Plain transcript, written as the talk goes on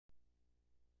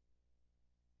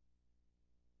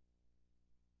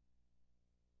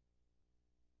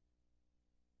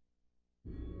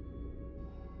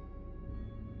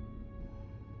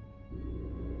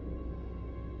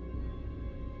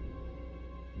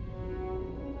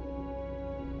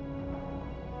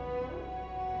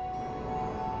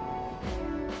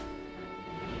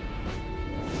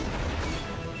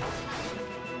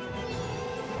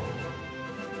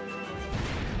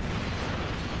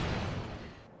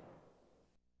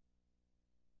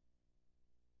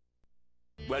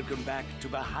Welcome back to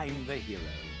Behind the Hero.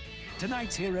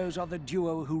 Tonight's heroes are the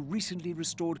duo who recently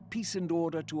restored peace and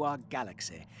order to our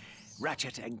galaxy,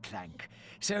 Ratchet and Clank.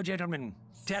 So, gentlemen,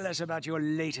 tell us about your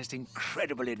latest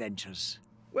incredible adventures.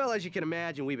 Well, as you can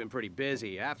imagine, we've been pretty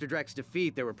busy. After Drek's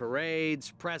defeat, there were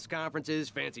parades, press conferences,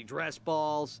 fancy dress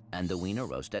balls. And the wiener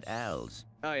roast at Al's.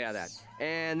 Oh yeah, that.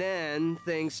 And then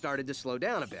things started to slow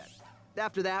down a bit.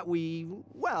 After that,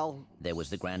 well... There was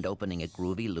the grand opening at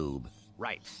Groovy Lube.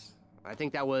 Right. I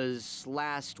think that was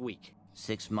last week.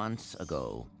 6 months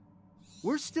ago.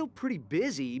 We're still pretty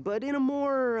busy, but in a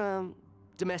more,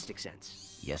 domestic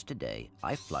sense. Yesterday,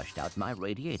 I flushed out my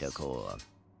radiator core.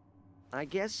 I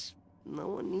guess no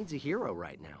one needs a hero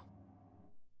right now.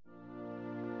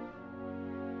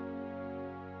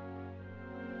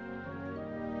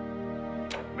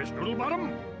 Miss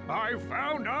Noodlebottom, I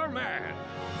found our man.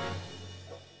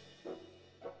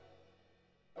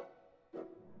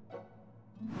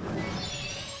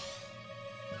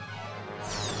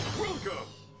 Welcome.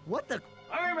 What the...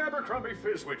 I'm Abercrombie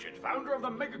Fizzwidget, founder of the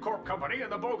Megacorp company in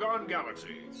the Bogon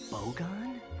Galaxy.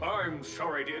 Bogon? I'm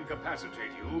sorry to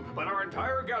incapacitate you, but our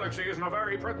entire galaxy is in a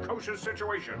very precocious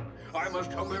situation. I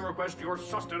must humbly request your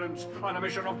sustenance on a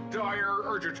mission of dire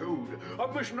urgitude, a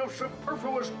mission of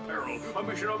superfluous peril, a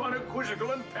mission of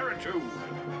unequivocal imperitude.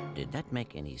 Did that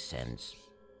make any sense?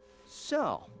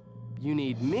 So, you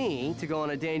need me to go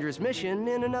on a dangerous mission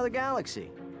in another galaxy.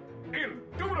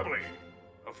 Indubitably!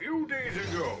 A few days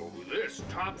ago, this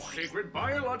top-secret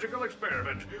biological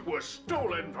experiment was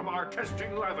stolen from our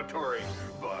testing laboratory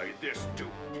by this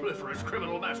dupliferous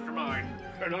criminal mastermind,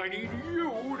 and I need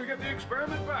you to get the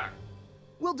experiment back.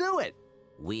 We'll do it!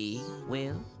 We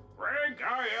will? Frank,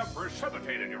 I have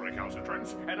precipitated your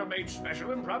recalcitrance and have made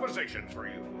special improvisations for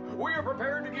you. We are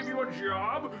prepared to give you a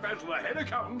job as the head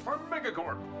accountant for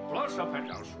Megacorp, plus a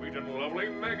penthouse suite in lovely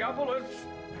Megapolis,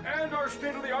 and our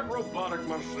state-of-the-art robotic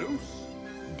masseuse.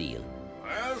 Deal.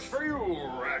 As for you,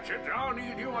 Ratchet, I'll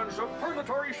need you in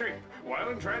superlatory shape. While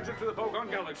in transit to the Bogon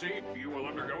Galaxy, you will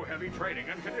undergo heavy training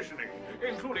and conditioning,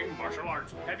 including martial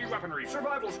arts, heavy weaponry,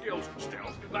 survival skills,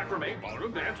 stealth, macrame,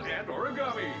 ballroom dance, and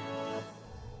origami.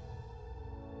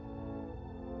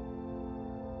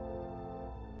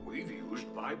 We've used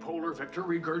bipolar vector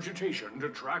regurgitation to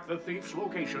track the thief's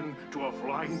location to a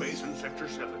flying base in Sector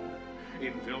 7.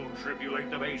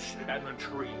 Infiltrate the base and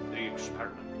retrieve the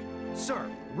experiment. Sir,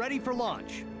 ready for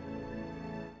launch.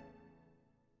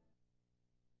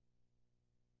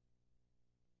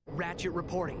 Ratchet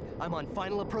reporting. I'm on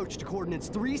final approach to coordinates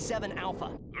 37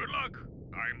 Alpha. Good luck.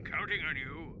 I'm counting on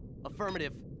you.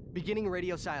 Affirmative. Beginning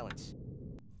radio silence.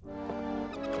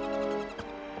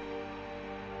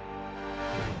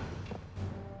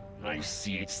 I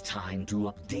see it's time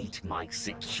to update my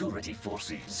security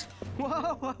forces.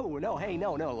 Whoa, no, hey,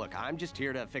 no, look, I'm just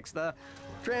here to fix the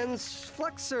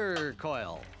transflexor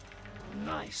coil.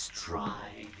 Nice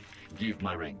try. Give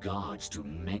my regards to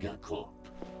Megacorp.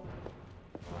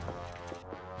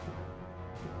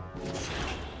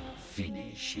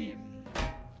 Finish him.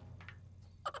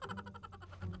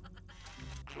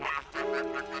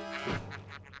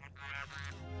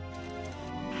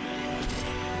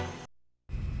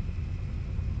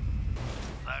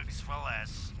 Thugs for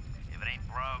less. If it ain't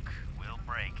broke, we'll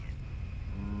break it.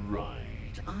 Right.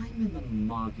 I'm in the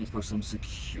market for some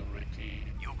security.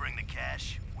 You bring the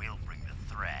cash, we'll bring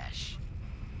the thrash.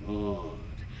 Good.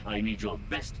 I need your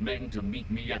best men to meet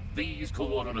me at these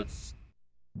coordinates.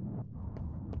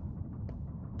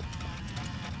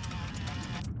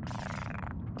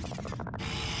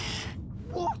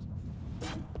 What?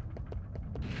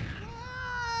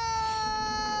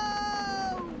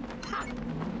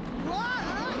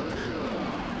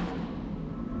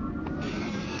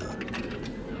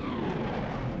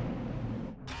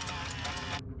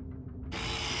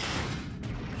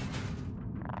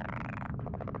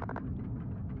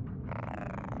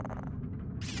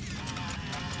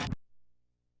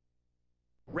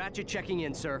 Ratchet checking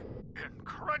in, sir.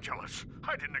 Incredulous.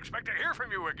 I didn't expect to hear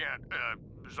from you again,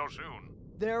 so soon.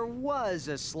 There was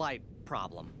a slight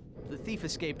problem. The thief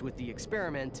escaped with the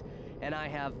experiment, and I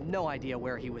have no idea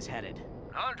where he was headed.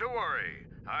 Not to worry.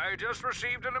 I just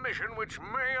received an emission which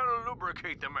may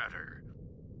lubricate the matter.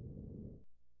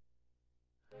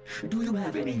 Do you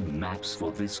have any maps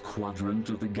for this quadrant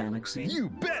of the galaxy? You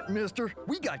bet, mister!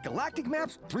 We got galactic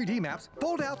maps, 3D maps,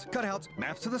 fold-outs, cutouts,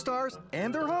 maps to the stars,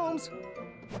 and their homes.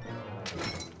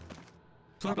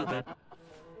 Sorry about that.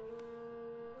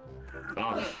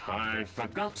 Oh, I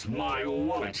forgot my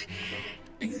wallet.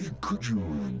 Could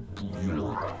you,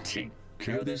 take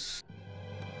care of this?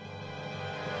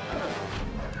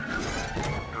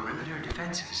 Perimeter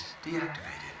defenses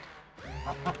deactivated.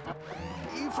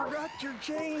 forgot your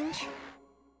change.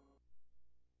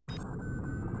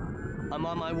 I'm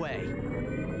on my way.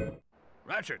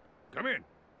 Ratchet, come in.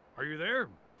 Are you there?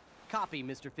 Copy,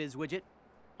 Mr. Fizzwidget.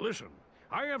 Listen,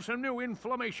 I have some new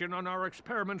information on our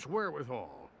experiment's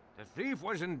wherewithal. The thief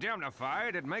was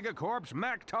indemnified at Megacorp's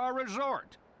Maktar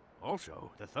Resort.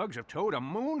 Also, the thugs have towed a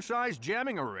moon-sized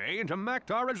jamming array into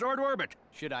Maktar Resort orbit.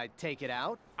 Should I take it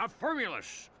out?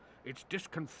 Affirmulous! It's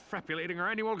disconfabulating our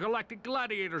annual Galactic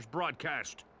Gladiators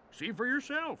broadcast. See for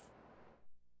yourself.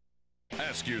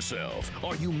 Ask yourself,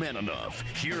 are you man enough,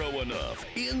 hero enough,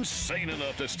 insane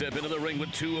enough to step into the ring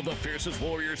with two of the fiercest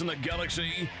warriors in the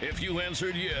galaxy? If you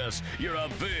answered yes, you're a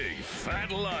big, fat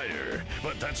liar.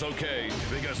 But that's okay,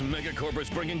 because Megacorp is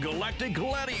bringing Galactic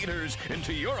Gladiators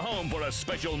into your home for a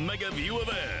special Mega View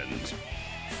event.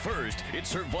 First, it's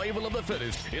survival of the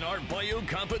fittest in our bio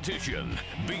competition.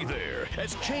 Be there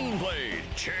as Chainblade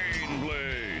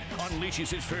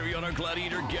unleashes his fury on our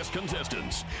Gladiator guest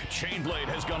contestants. Chainblade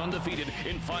has gone undefeated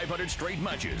in 500 straight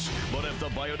matches, but if the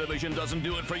bio division doesn't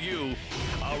do it for you,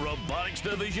 our robotics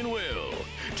division will.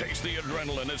 Taste the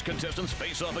adrenaline as contestants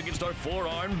face off against our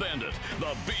four-armed bandit,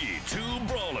 the B2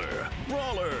 Brawler.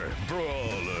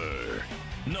 Brawler.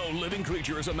 No living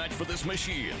creature is a match for this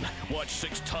machine. Watch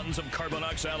 6 tons of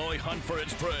Carbonox alloy hunt for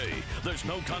its prey. There's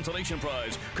no consolation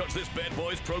prize, cause this bad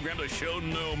boy's programmed to show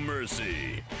no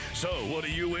mercy. So, what are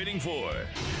you waiting for?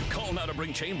 Call now to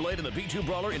bring Chainblade and the B2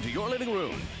 Brawler into your living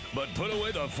room. But put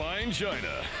away the fine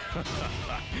china.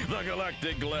 The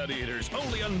Galactic Gladiators,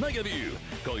 only on Megaview.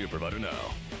 Call your provider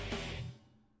now.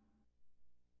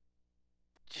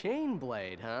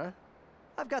 Chainblade, huh?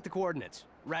 I've got the coordinates.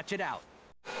 Ratchet out.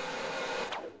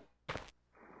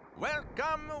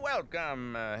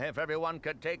 Welcome. If everyone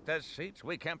could take their seats,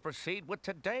 we can proceed with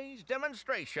today's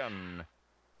demonstration.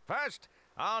 First,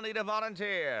 I'll need a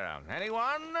volunteer.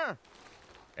 Anyone?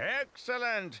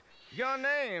 Excellent. Your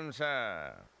name,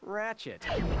 sir? Ratchet.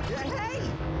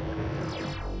 Hey!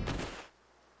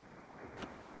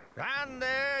 And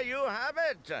there you have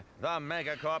it, the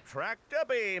Megacorp tractor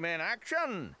beam in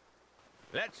action.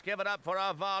 Let's give it up for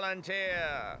our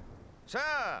volunteer.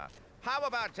 Sir, how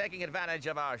about taking advantage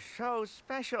of our show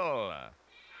special?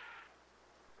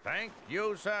 Thank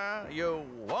you, sir. You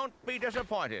won't be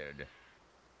disappointed.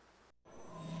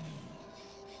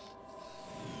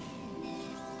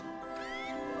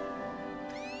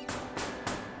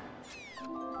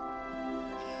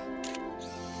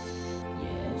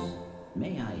 Yes,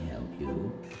 may I help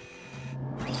you?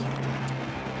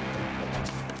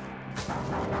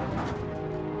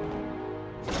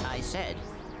 I said...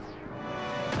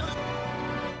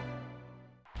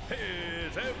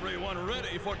 Is everyone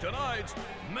ready for tonight's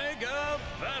Mega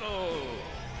Battle?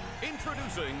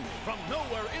 Introducing from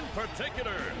nowhere in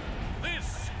particular,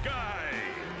 this guy.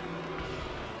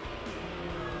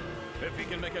 If he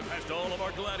can make it past all of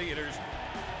our gladiators,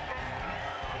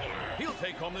 he'll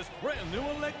take home this brand new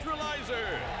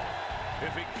electrolyzer.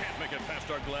 If he can't make it past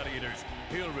our gladiators,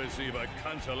 he'll receive a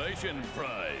consolation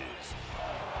prize.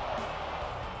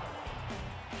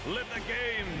 Let the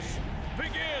games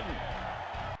begin.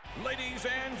 Ladies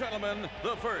and gentlemen,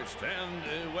 the first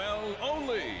and, well,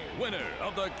 only winner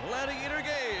of the Gladiator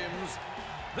Games,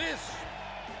 this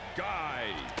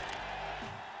guy.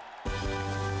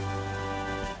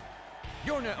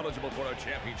 You're now eligible for our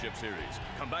championship series.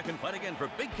 Come back and fight again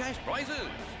for big cash prizes.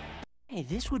 Hey,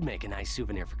 this would make a nice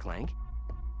souvenir for Clank.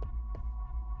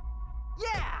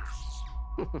 Yeah!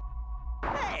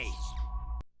 Hey!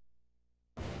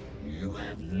 You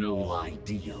have no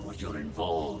idea what you're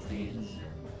involved in.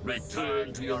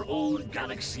 Return to your old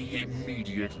galaxy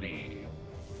immediately,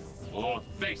 or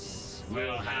this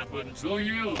will happen to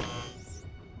you.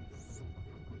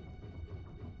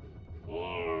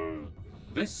 Or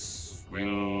this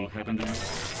will happen to you.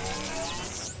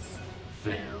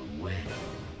 Farewell.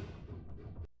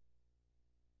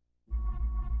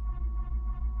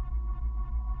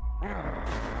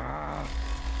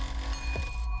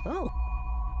 Oh.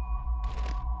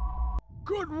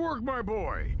 Good work, my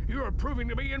boy. You are proving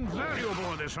to be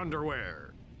invaluable in this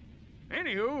underwear.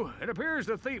 Anywho, it appears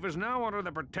the thief is now under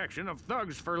the protection of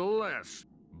thugs for less.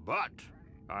 But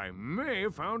I may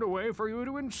have found a way for you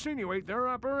to insinuate their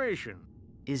operation.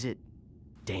 Is it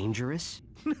dangerous?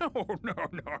 No.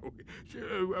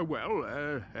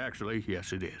 Actually,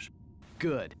 yes, it is.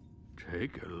 Good.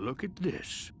 Take a look at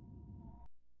this.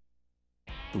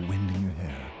 The wind in your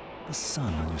hair, the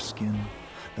sun on your skin,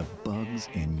 the bugs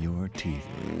in your teeth.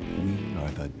 We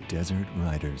are the Desert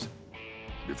Riders.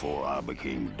 Before I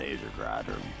became a Desert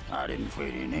Rider, I didn't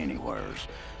fit in anywhere.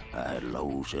 I had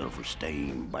low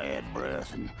self-esteem, bad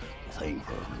breath, and a thing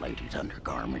for ladies'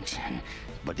 undergarments.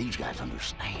 But these guys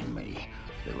understand me.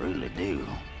 They really do.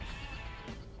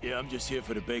 Yeah, I'm just here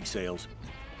for the bake sales.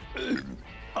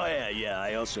 Oh, yeah,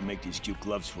 I also make these cute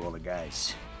gloves for all the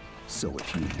guys. So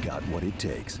if you've got what it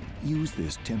takes, use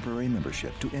this temporary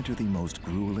membership to enter the most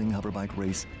grueling hoverbike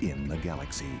race in the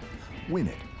galaxy. Win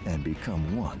it and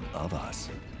become one of us.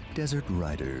 Desert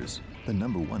Riders, the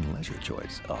 #1 leisure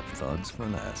choice of thugs for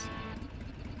less.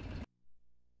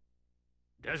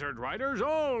 Desert riders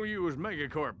all use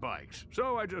Megacorp bikes,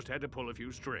 so I just had to pull a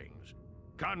few strings.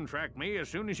 Contract me as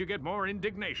soon as you get more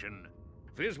indignation.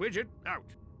 Fizzwidget, out.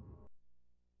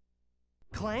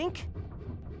 Clank?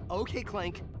 Okay,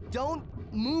 Clank. Don't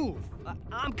move.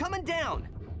 I'm coming down.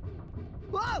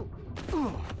 Whoa!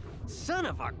 Ugh, son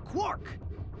of a quark!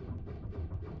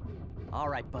 All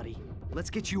right, buddy. Let's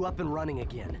get you up and running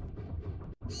again.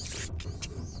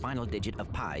 Final digit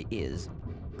of pi is...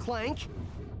 Clank?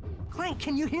 Clank,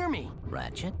 can you hear me?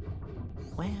 Ratchet?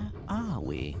 Where are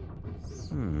we?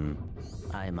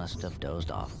 I must have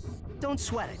dozed off. Don't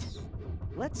sweat it.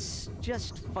 Let's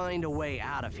just find a way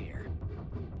out of here.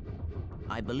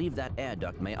 I believe that air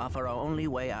duct may offer our only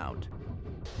way out.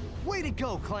 Way to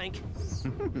go, Clank!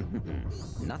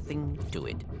 Nothing to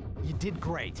it. You did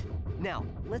great. Now,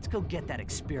 let's go get that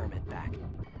experiment back.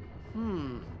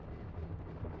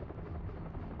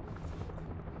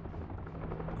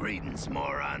 Greetings,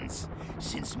 morons.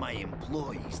 Since my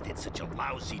employees did such a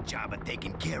lousy job of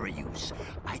taking care of yous,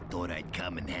 I thought I'd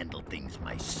come and handle things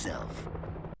myself.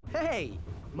 Hey!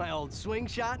 My old swing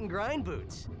shot and grind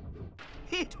boots.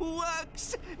 It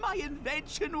works! My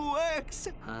invention works!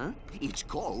 Huh? It's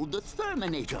called the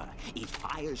Therminator. It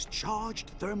fires charged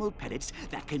thermal pellets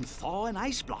that can thaw an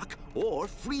ice block or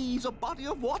freeze a body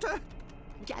of water.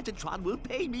 Gadgetron will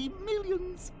pay me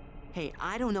millions. Hey,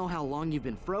 I don't know how long you've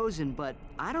been frozen, but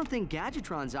I don't think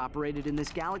Gadgetron's operated in this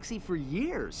galaxy for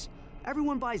years.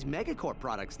 Everyone buys Megacorp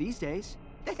products these days.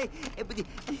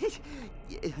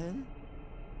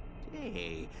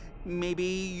 Hey, maybe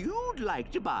you'd like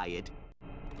to buy it.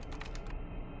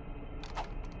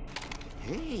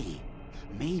 Hey,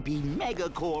 maybe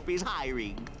Megacorp is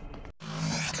hiring.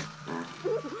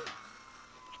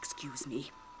 Excuse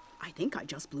me. I think I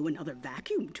just blew another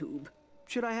vacuum tube.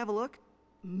 Should I have a look?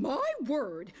 My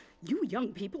word! You young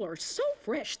people are so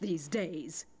fresh these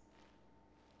days.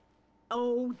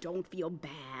 Oh, don't feel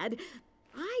bad.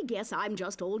 I guess I'm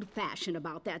just old-fashioned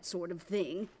about that sort of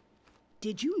thing.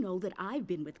 Did you know that I've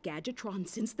been with Gadgetron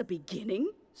since the beginning?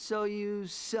 So you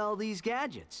sell these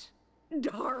gadgets?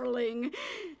 Darling,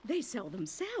 they sell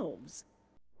themselves.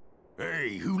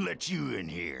 Hey, who let you in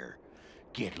here?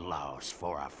 Get lost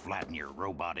before I flatten your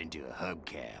robot into a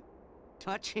hubcap.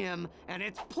 Touch him, and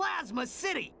it's Plasma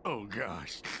City! Oh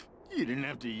gosh, you didn't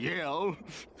have to yell.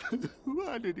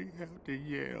 Why did he have to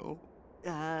yell?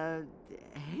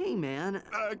 Hey man.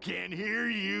 I can't hear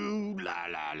you, la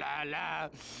la la la.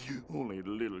 Only the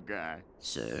little guy.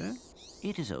 Sir,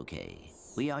 it is okay.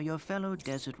 We are your fellow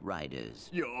desert riders.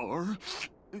 You are?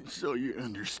 So you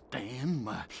understand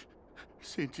my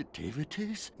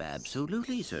sensitivities?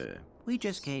 Absolutely, sir. We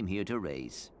just came here to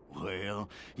race. Well,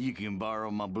 you can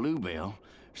borrow my Bluebell,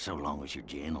 so long as you're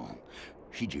gentle.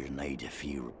 She just needs a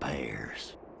few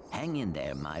repairs. Hang in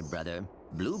there, my brother.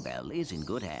 Bluebell is in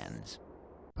good hands.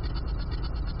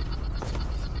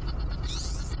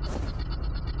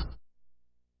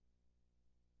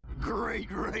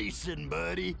 Great racing,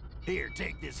 buddy. Here,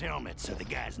 take this helmet so the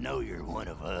guys know you're one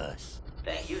of us.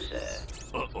 Thank you, sir.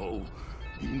 Uh-oh.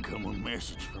 Incoming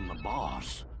message from the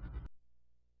boss.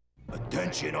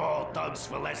 Attention all Thugs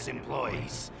for Less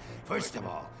employees. First of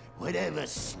all, whatever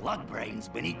slug brain's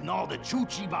been eating all the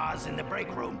choo-chee bars in the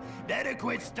break room, better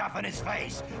quit stuffing his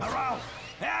face, or else...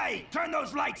 Hey, turn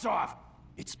those lights off!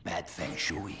 It's bad feng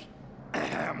shui.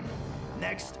 Ahem.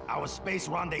 Next, our space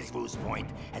rendezvous point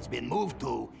has been moved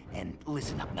to, and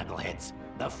listen up, knuckleheads,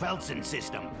 the Feltzin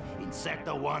system in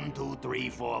Sector 1, 2, 3,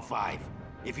 4, 5.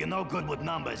 If you're no good with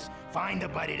numbers, find a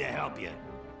buddy to help you.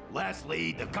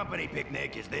 Lastly, the company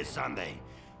picnic is this Sunday.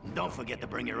 Don't forget to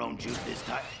bring your own juice this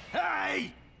time.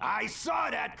 Hey! I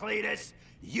saw that, Cletus!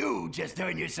 You just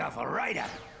earned yourself a write-up.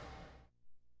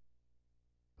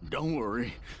 Don't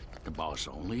worry. The boss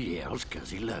only yells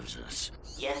because he loves us.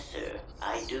 Yes, sir.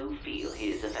 I do feel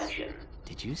his affection.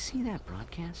 Did you see that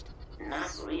broadcast?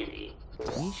 Not really.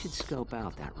 We should scope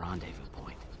out that rendezvous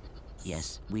point.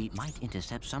 Yes, we might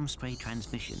intercept some stray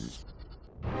transmissions.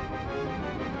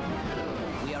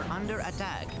 We are under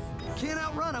attack. Can't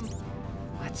outrun them.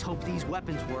 Let's hope these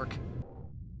weapons work.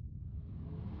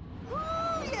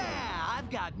 Oh yeah, I've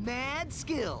got mad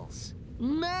skills.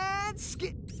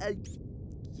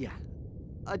 Yeah.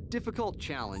 A difficult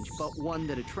challenge, but one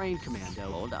that a trained commando...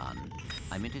 Hold on.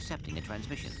 I'm intercepting a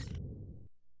transmission.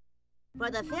 For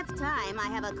the 5th time, I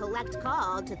have a collect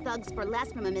call to Thugs for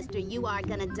Less from a Mr. You Are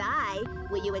Gonna Die.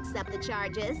 Will you accept the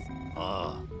charges?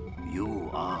 You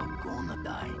are gonna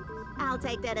die. I'll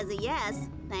take that as a yes.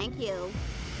 Thank you.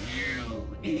 You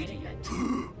idiot.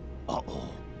 Uh-oh.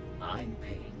 I'm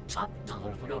paying top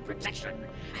dollar for your protection,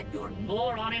 and your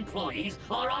moron employees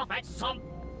are off at some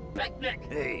picnic.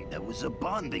 Hey, that was a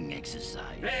bonding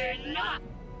exercise. Enough!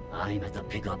 I'm at the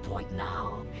pickup point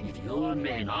now. If your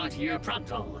men aren't here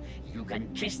pronto, you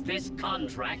can kiss this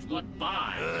contract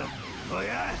goodbye. Oh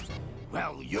yeah?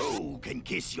 Well, you can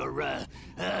kiss your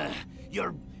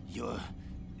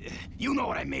you know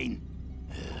what I mean.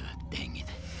 Dang it.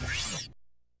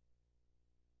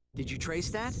 Did you trace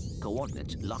that?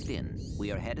 Coordinates locked in.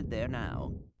 We are headed there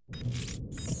now.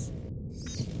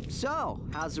 So,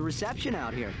 how's the reception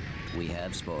out here? We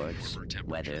have sports,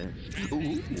 weather.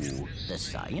 Ooh, the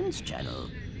Science Channel.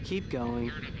 Keep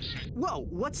going. Whoa,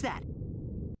 what's that?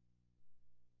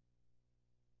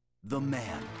 The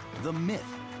man, the myth,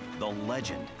 the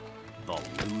legend, the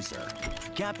loser.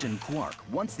 Captain Quark,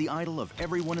 once the idol of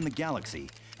everyone in the galaxy,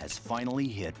 has finally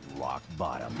hit rock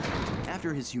bottom.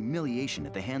 After his humiliation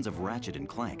at the hands of Ratchet and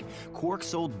Clank, Quark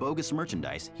sold bogus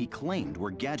merchandise he claimed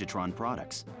were Gadgetron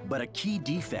products. But a key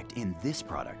defect in this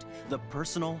product, the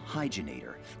Personal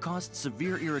Hygienator, caused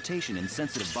severe irritation in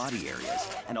sensitive body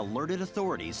areas and alerted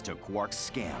authorities to Quark's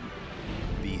scam.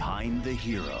 Behind the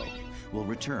Hero will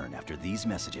return after these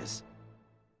messages.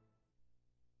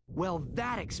 Well,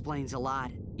 that explains a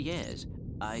lot. Yes,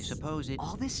 I suppose it...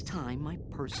 All this time, my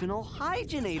Personal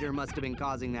Hygienator must have been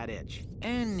causing that itch.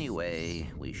 Anyway,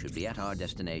 we should be at our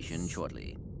destination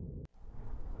shortly.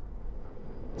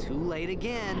 Too late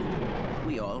again.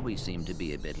 We always seem to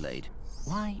be a bit late.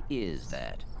 Why is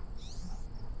that?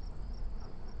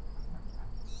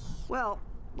 Well,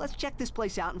 let's check this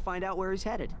place out and find out where he's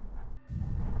headed.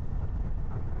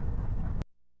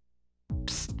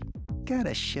 Psst. Got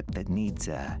a ship that needs,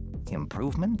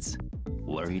 improvements?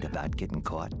 Worried about getting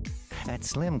caught? At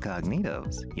Slim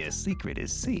Cognitos, your secret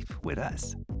is safe with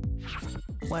us.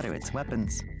 Whether it's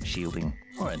weapons, shielding,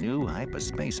 or a new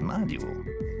hyperspace module,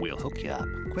 we'll hook you up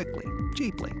quickly,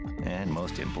 cheaply, and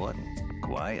most important,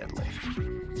 quietly.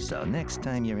 So next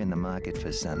time you're in the market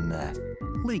for some,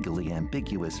 legally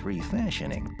ambiguous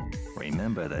refashioning,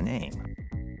 remember the name.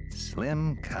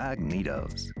 Slim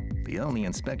Cognitos. The only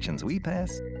inspections we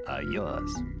pass are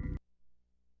yours.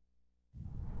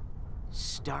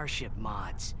 Starship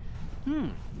mods.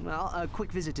 Well, a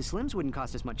quick visit to Slim's wouldn't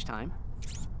cost us much time.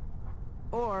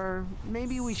 Or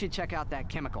maybe we should check out that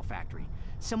chemical factory.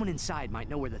 Someone inside might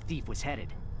know where the thief was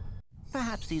headed.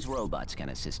 Perhaps these robots can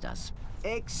assist us.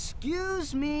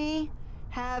 Excuse me?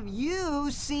 Have you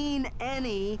seen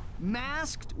any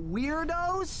masked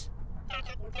weirdos?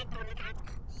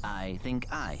 I think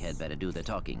I had better do the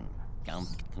talking.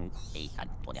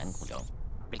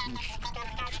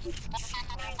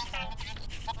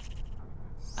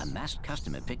 A masked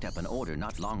customer picked up an order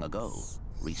not long ago.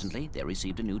 Recently, they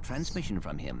received a new transmission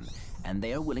from him, and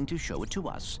they are willing to show it to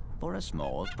us for a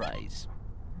small price.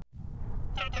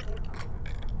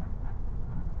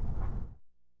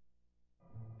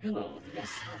 Hello, yes.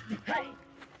 Hey!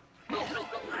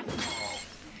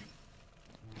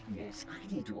 Yes,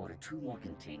 I need to order 2 more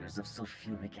containers of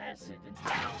sulfuric acid.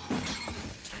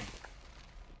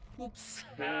 Oops.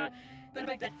 Better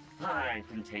make that 5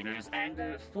 containers and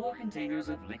 4 containers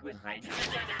of liquid hydrogen.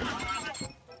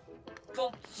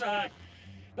 Oops.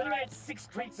 Better add 6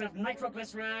 crates of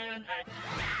nitroglycerin and...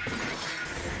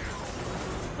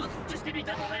 Just give me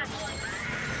double there.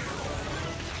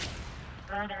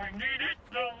 And I need it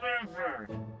delivered.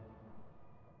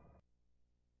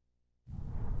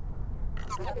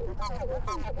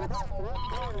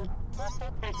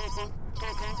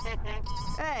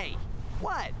 Hey!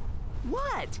 What?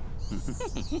 What?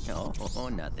 Oh,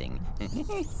 nothing.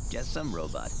 Just some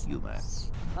robot humor.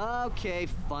 Okay,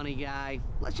 funny guy.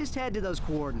 Let's just head to those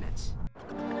coordinates.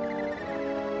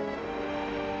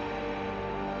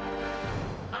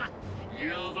 Ha!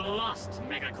 You've lost,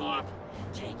 Megacorp.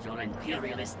 Take your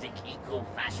imperialistic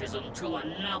eco-fascism to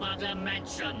another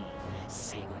dimension.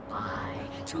 Say goodbye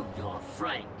to your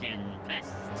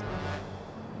Franken-pest.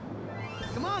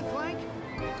 Come on, Clank!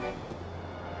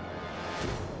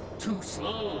 Too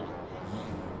slow,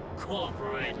 you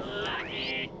corporate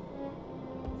lackey.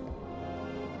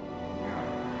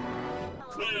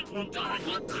 Clank will die.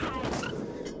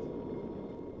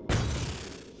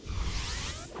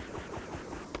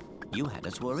 You had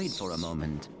us worried for a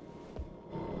moment.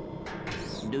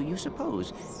 Do you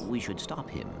suppose we should stop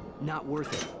him? Not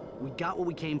worth it. We got what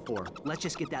we came for. Let's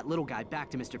just get that little guy back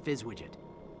to Mr. Fizzwidget.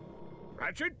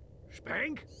 Ratchet?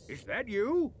 Spank? Is that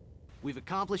you? We've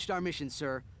accomplished our mission,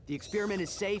 sir. The experiment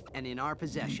is safe and in our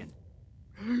possession.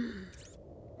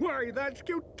 Why, that's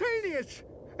cutaneous!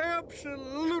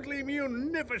 Absolutely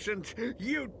munificent!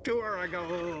 You two are a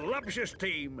galuptious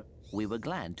team! We were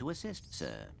glad to assist,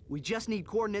 sir. We just need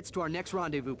coordinates to our next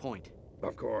rendezvous point.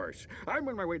 Of course. I'm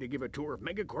on my way to give a tour of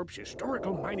Megacorp's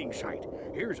historical mining site.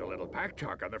 Here's a little pack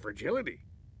talk on the fragility.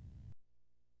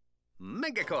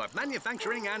 Megacorp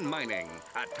Manufacturing and Mining,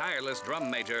 a tireless drum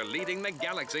major leading the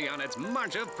galaxy on its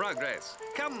march of progress.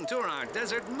 Come tour our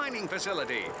desert mining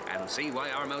facility and see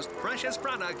why our most precious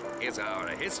product is our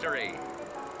history.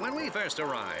 When we first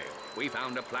arrived, we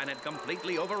found a planet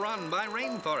completely overrun by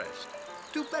rainforest.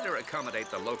 To better accommodate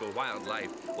the local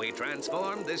wildlife, we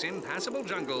transformed this impassable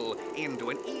jungle into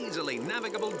an easily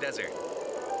navigable desert.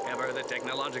 Ever the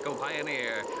technological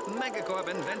pioneer, Megacorp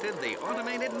invented the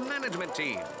automated management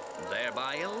team,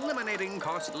 thereby eliminating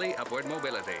costly upward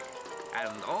mobility,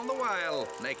 and all the while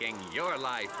making your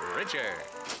life richer.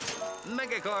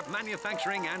 Megacorp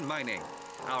Manufacturing and Mining.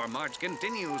 Our march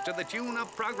continues to the tune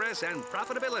of progress and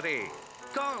profitability.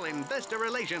 Call Investor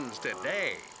Relations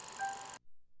today.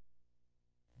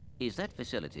 Is that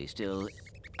facility still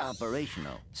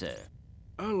operational, sir?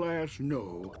 Alas,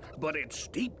 no. But it's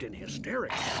steeped in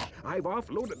hysterics. I've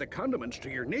offloaded the condiments to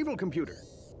your naval computer.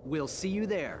 We'll see you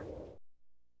there.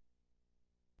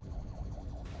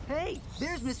 Hey,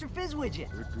 there's Mr.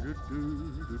 Fizzwidget.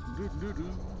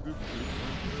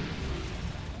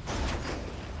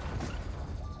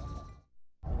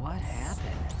 What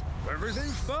happened?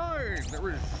 Everything's fine. There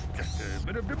was just a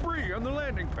bit of debris on the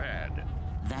landing pad.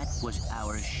 That was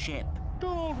our ship.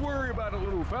 Don't worry about it,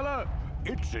 little fella.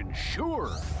 It's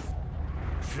insured.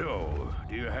 So,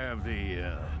 do you have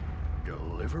the,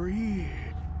 delivery?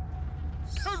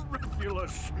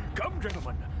 Terrificulous! Come,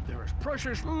 gentlemen. There is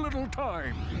precious little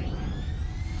time.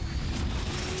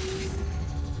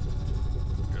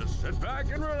 Just sit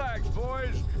back and relax,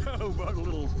 boys. How about a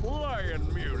little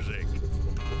flying music?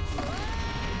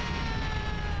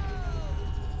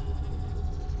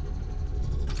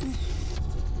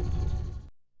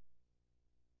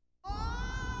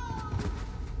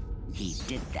 He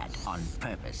did that on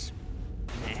purpose.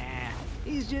 Nah,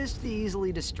 he's just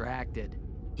easily distracted.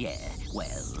 Yeah,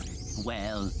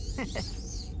 well...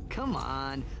 Come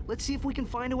on, let's see if we can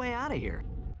find a way out of here.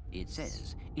 It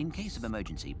says, in case of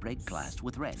emergency, break glass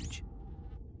with wrench.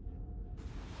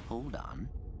 Hold on.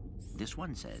 This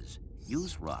one says,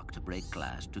 use rock to break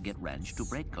glass to get wrench to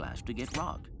break glass to get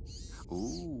rock.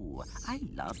 Ooh, I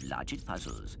love logic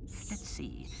puzzles. Let's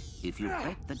see. If you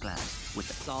break the glass with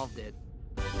the... Solved it.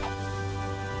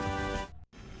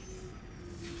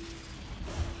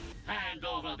 Hand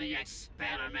over the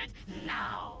experiment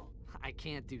now. I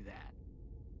can't do that.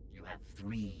 You have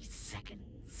 3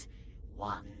 seconds.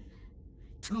 1,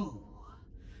 2,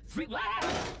 3.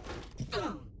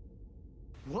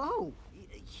 Whoa!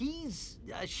 He's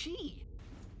she.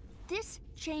 This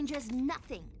changes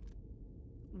nothing.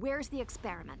 Where's the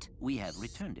experiment? We have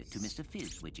returned it to Mr.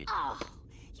 Fizzwidget. Oh,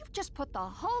 you've just put the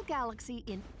whole galaxy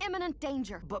in imminent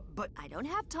danger. But... I don't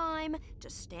have time to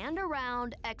stand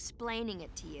around explaining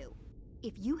it to you.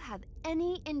 If you have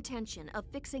any intention of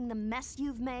fixing the mess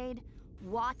you've made,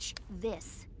 watch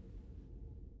this.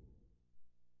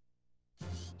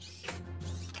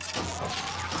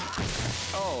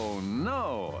 Oh,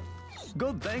 no!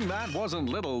 Good thing that wasn't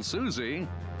little Susie.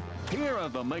 Here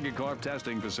at the Megacorp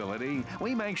testing facility,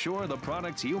 we make sure the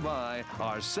products you buy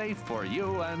are safe for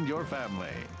you and your family.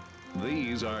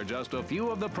 These are just a few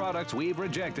of the products we've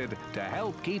rejected to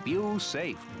help keep you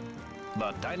safe.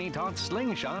 The Tiny Tot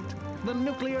Slingshot, the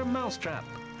Nuclear Mousetrap,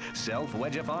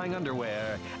 Self-Wedgifying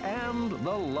Underwear, and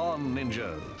the Lawn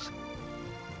Ninjas.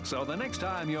 So the next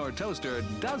time your toaster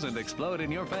doesn't explode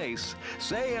in your face,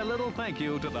 say a little thank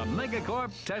you to the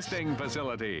Megacorp testing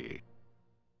facility.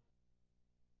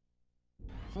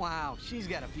 Wow, she's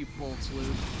got a few bolts loose.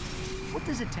 What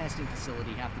does a testing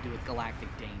facility have to do with galactic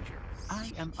danger?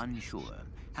 I am unsure.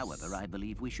 However, I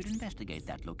believe we should investigate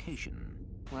that location.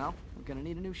 Well, we're gonna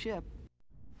need a new ship.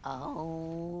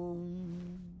 Oh.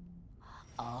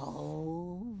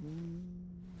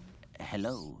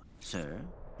 Hello, sir?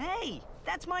 Hey,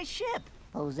 that's my ship!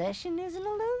 Possession is an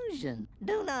illusion.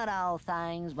 Do not all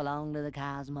things belong to the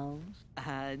cosmos?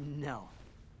 No.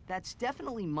 That's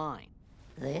definitely mine.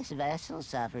 This vessel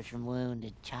suffers from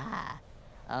wounded Chi.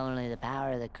 Only the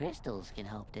power of the crystals can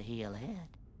hope to heal it.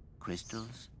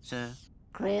 Crystals, sir?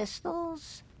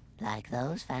 Crystals? Like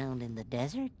those found in the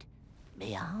desert?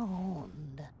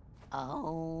 Beyond.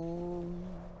 Oh.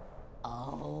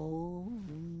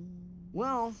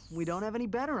 Well, we don't have any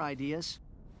better ideas.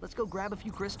 Let's go grab a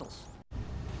few crystals.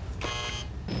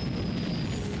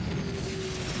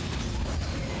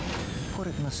 Put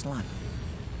it in the slot.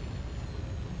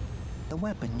 The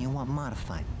weapon you want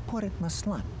modified, put it in the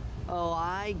slot. Oh,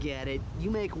 I get it. You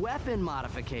make weapon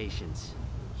modifications.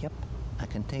 Yep, I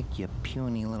can take your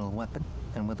puny little weapon,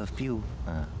 and with a few,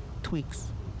 tweaks,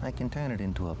 I can turn it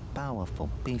into a powerful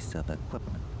piece of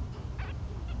equipment.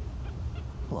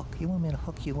 Look, you want me to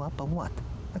hook you up or what?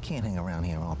 I can't hang around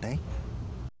here all day.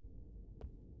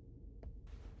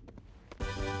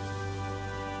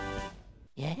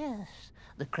 Yes,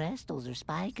 the crystals are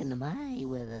spiking to me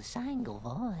with a single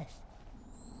voice.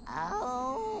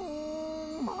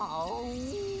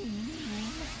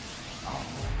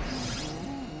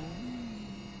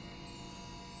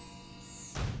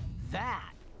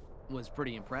 That was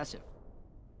pretty impressive.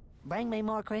 Bring me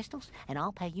more crystals, and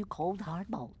I'll pay you cold hard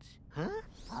bolts. Huh?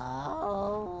 Oh.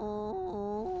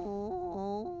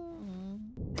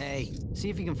 Hey, see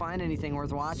if you can find anything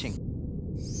worth watching.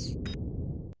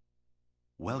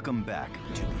 Welcome back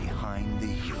to Behind the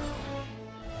Hero.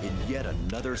 In yet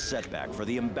another setback for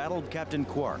the embattled Captain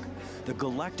Quark, the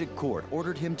Galactic Court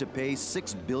ordered him to pay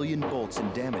 6 billion bolts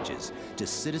in damages to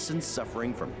citizens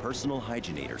suffering from personal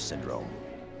hygienator syndrome.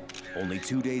 Only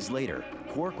 2 days later,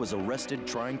 Quark was arrested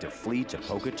trying to flee to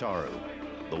Pokataru.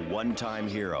 The one-time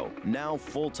hero, now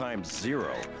full-time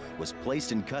Zero, was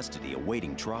placed in custody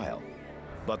awaiting trial.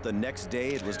 But the next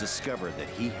day it was discovered that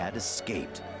he had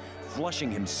escaped, flushing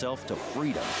himself to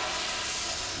freedom.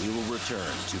 We will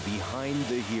return to Behind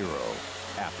the Hero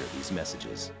after these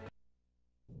messages.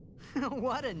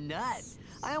 What a nut!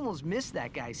 I almost miss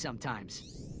that guy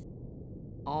sometimes.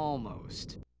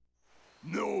 Almost.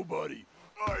 Nobody,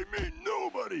 I mean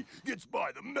nobody, gets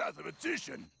by the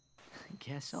mathematician. I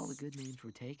guess all the good names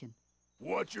were taken.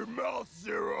 Watch your mouth,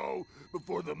 Zero,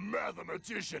 before the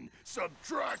mathematician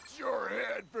subtracts your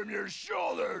head from your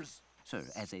shoulders. Sir,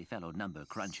 as a fellow number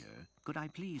cruncher, could I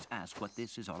please ask what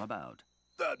this is all about?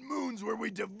 That moon's where we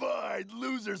divide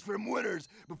losers from winners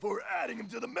before adding them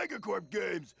to the Megacorp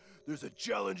games. There's a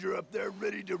challenger up there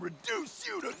ready to reduce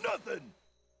you to nothing.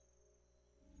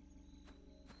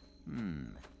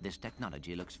 This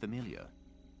technology looks familiar.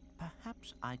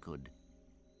 Perhaps I could...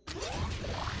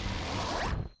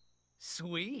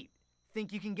 Sweet.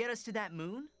 Think you can get us to that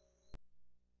moon?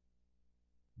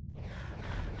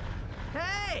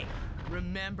 Hey!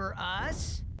 Remember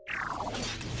us?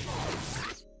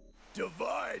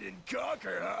 Divide and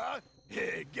conquer, huh?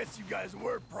 Guess you guys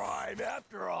were prime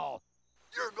after all.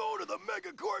 You're going to the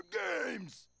Megacorp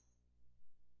Games!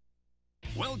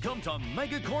 Welcome to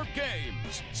Megacorp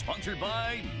Games, sponsored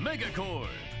by Megacorp.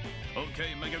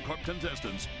 Okay, Megacorp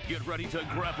contestants, get ready to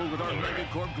grapple with our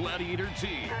Megacorp Gladiator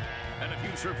team. And if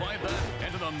you survive that,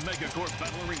 enter the Megacorp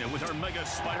Battle Arena with our Mega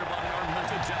Spider Bot and our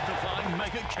Mega Death-defying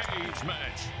Mega Cage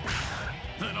match.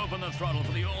 Then open the throttle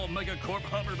for the all-Megacorp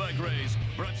hoverbike race,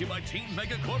 brought to you by Team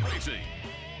Megacorp Racing.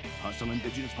 Hostile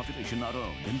indigenous population not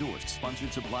owned, endorsed,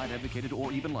 sponsored, supplied, advocated,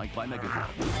 or even liked by Megacorp.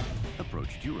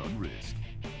 Approach at your own risk.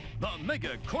 The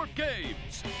Megacorp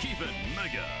Games. Keep it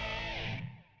mega.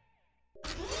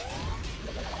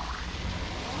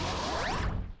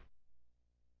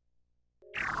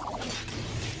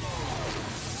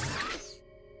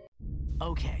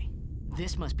 Okay,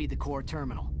 this must be the core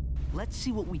terminal. Let's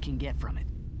see what we can get from it.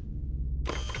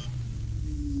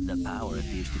 The power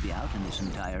appears to be out in this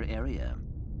entire area.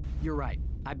 You're right.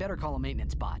 I better call a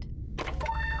maintenance bot.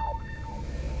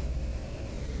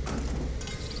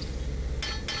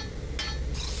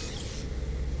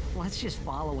 Let's just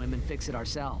follow him and fix it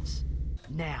ourselves.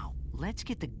 Now, let's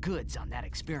get the goods on that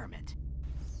experiment.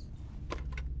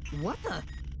 What the?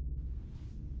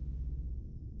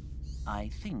 I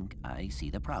think I see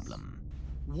the problem.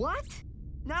 What?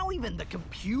 Now even the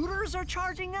computers are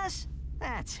charging us?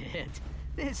 That's it.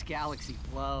 This galaxy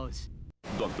blows.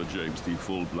 Dr. James T.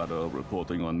 Fullbladder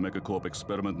reporting on Megacorp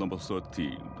experiment number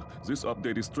 13. This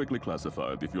update is strictly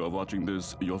classified. If you are watching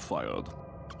this, you're fired.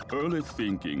 Early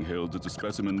thinking held that the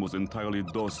specimen was entirely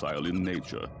docile in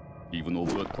nature. Even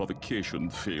overt provocation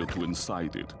failed to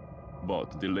incite it.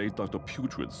 But the late Dr.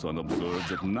 Putridson observed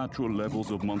that natural levels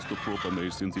of monster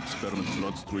propamase in the experiment's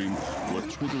bloodstream were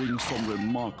triggering some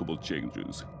remarkable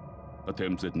changes.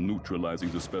 Attempts at neutralizing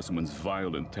the specimen's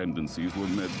violent tendencies were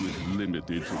met with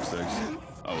limited success.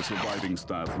 Our surviving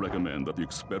staff recommend that the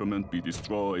experiment be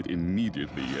destroyed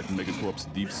immediately at Megacorp's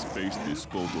deep space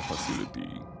disposal facility.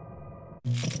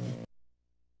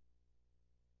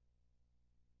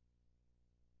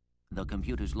 The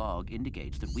computer's log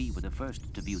indicates that we were the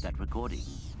first to view that recording.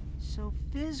 So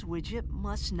Fizzwidget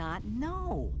must not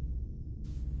know.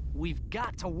 We've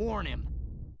got to warn him.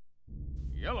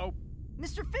 Yellow.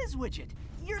 Mr. Fizzwidget,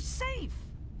 you're safe!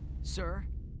 Sir,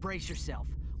 brace yourself.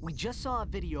 We just saw a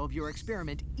video of your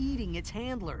experiment eating its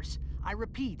handlers. I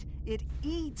repeat, it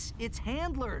eats its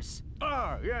handlers.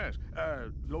 Ah, yes.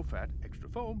 Low fat, extra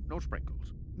foam, no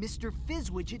sprinkles. Mr.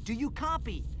 Fizzwidget, do you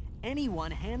copy?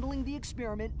 Anyone handling the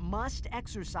experiment must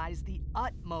exercise the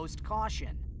utmost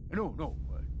caution. No,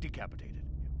 decapitated.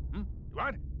 Hmm?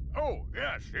 What? Oh,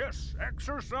 yes.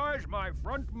 Exercise my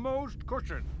frontmost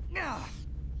cushion.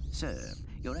 Sir,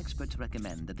 your experts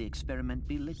recommend that the experiment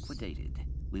be liquidated.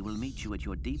 We will meet you at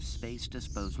your deep space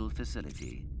disposal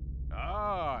facility.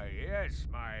 Ah, yes,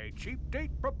 my cheap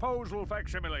date proposal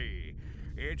facsimile.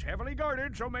 It's heavily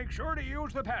guarded, so make sure to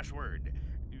use the password,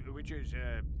 which is,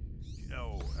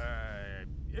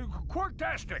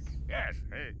 Quarktastic. Yes,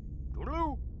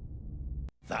 toodaloo.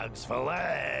 Thugs for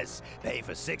less. Pay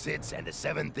for 6 hits and the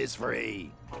 7th is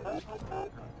free.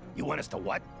 You want us to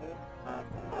what?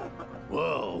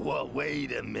 Whoa,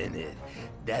 wait a minute.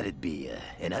 That'd be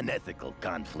an unethical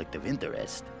conflict of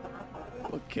interest.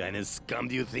 What kind of scum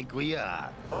do you think we are?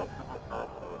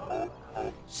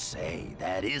 Say,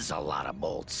 that is a lot of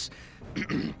bolts.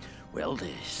 Well,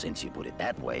 since you put it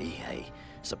that way, I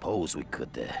suppose we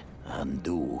could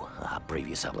undo our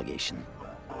previous obligation.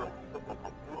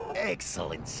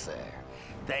 Excellent, sir.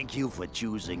 Thank you for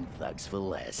choosing Thugs for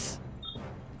Less.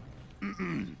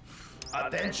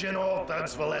 Attention all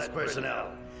Thugs for Less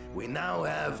personnel. We now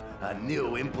have a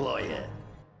new employer.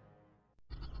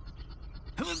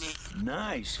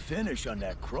 Nice finish on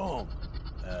that chrome.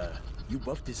 You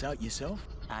buffed this out yourself?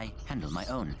 I handle my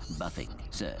own buffing,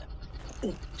 sir.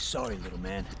 Oh, sorry, little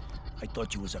man. I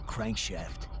thought you was a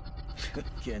crankshaft.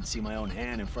 Can't see my own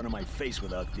hand in front of my face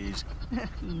without these.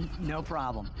 No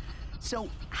problem. So,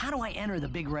 how do I enter the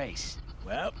big race?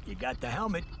 Well, you got the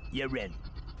helmet, you're in.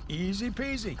 Easy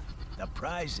peasy. The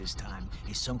prize this time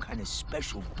is some kind of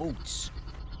special boots.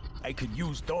 I could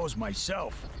use those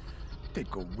myself. They'd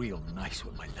go real nice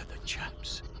with my leather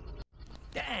chaps.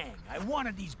 Dang, I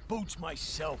wanted these boots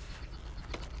myself.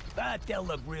 But they'll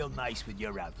look real nice with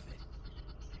your outfit.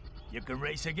 You can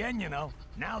race again, you know.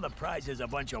 Now the prize is a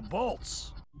bunch of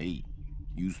bolts. Hey,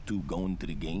 you two going to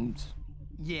the games?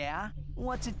 Yeah?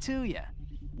 What's it to ya?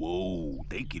 Whoa,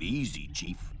 take it easy,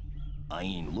 Chief. I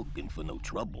ain't looking for no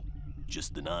trouble.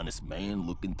 Just an honest man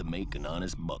looking to make an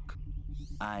honest buck.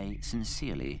 I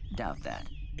sincerely doubt that.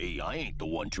 Hey, I ain't the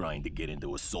one trying to get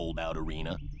into a sold-out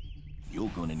arena. You're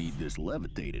gonna need this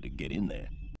levitator to get in there.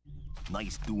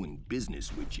 Nice doing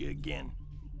business with you again.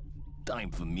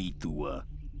 Time for me to,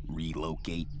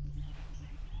 relocate.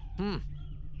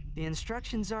 The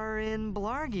instructions are in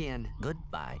Blargian.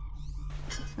 Goodbye.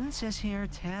 It says here,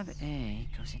 tab A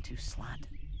goes into slot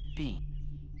B.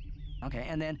 Okay,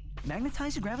 and then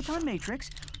magnetize the graviton matrix,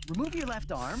 remove your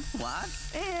left arm. What?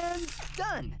 And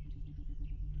done.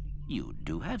 You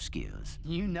do have skills.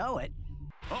 You know it.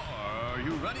 Are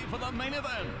you ready for the main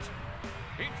event?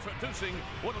 Introducing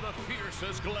one of the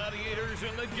fiercest gladiators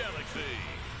in the galaxy,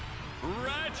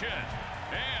 Ratchet,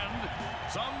 and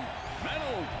some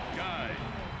metal guy.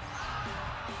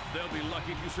 They'll be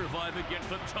lucky to survive against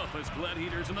the toughest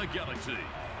gladiators in the galaxy.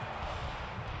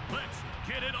 Let's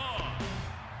get it on!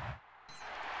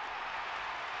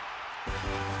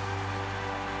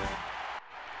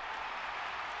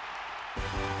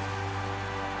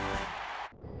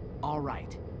 All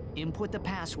right, input the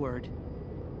password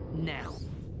now.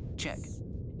 Check.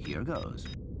 Here goes.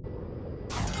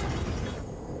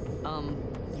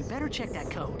 You better check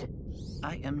that code.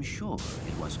 I am sure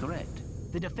it was correct.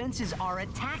 The defenses are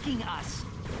attacking us.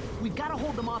 We've got to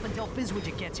hold them off until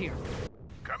Fizzwidget gets here.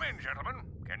 Come in, gentlemen.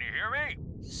 Can you hear me?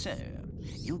 Sir,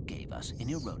 you gave us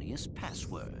an erroneous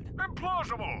password.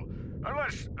 Implausible!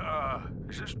 Unless,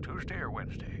 is this Tuesday or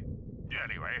Wednesday?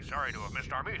 Anyway, sorry to have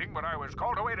missed our meeting, but I was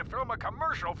called away to film a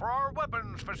commercial for our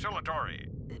weapons facility.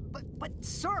 But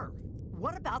sir,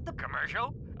 what about the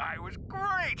commercial? I was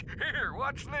great! Here,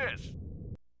 watch this.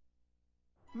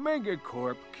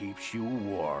 Megacorp keeps you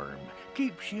warm,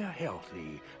 keeps you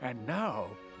healthy, and now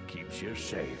keeps you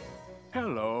safe.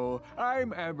 Hello,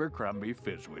 I'm Abercrombie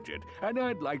Fizzwidget, and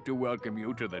I'd like to welcome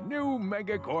you to the new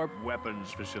Megacorp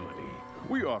weapons facility.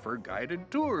 We offer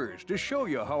guided tours to show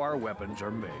you how our weapons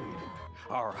are made.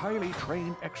 Our highly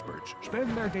trained experts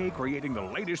spend their day creating the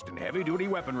latest in heavy-duty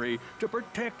weaponry to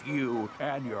protect you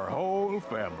and your whole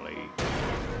family.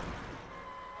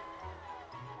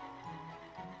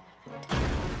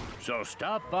 So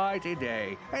stop by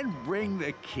today and bring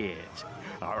the kids.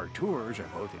 Our tours are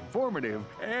both informative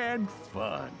and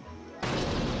fun.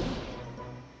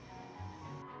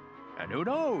 And who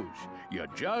knows, you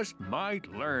just might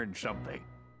learn something.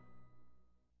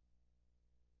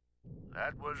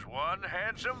 That was one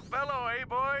handsome fellow, eh,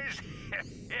 boys?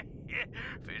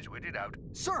 Fizzwidget out.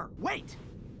 Sir, wait!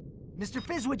 Mr.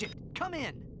 Fizzwidget, come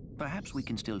in! Perhaps we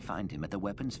can still find him at the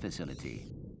weapons facility.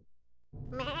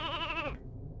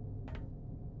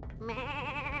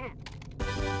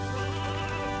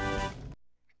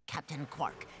 Captain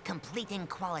Quark, completing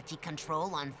quality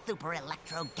control on Super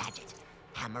Electro Gadget.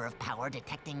 Hammer of power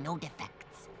detecting no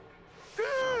defects.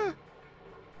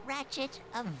 Ratchet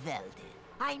averted.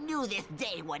 I knew this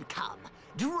day would come.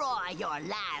 Draw your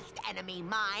last enemy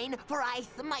mine, for I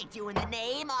smite you in the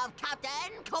name of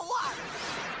Captain Quark!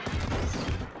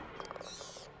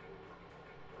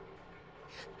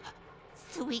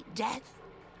 Sweet death,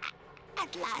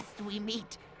 at last we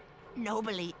meet.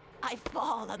 Nobly, I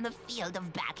fall on the field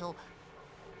of battle.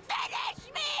 Finish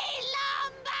me,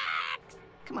 Lombax!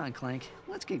 Come on, Clank.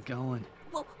 Let's get going.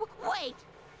 Wait!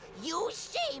 You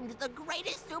shamed the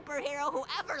greatest superhero who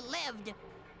ever lived!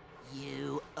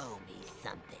 You owe me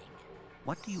something.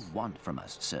 What do you want from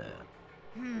us, sir?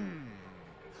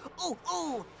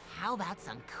 Ooh! How about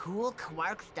some cool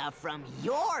Quark stuff from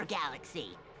your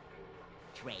galaxy?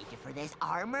 Trade you for this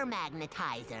Armor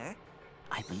Magnetizer?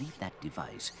 I believe that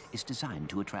device is designed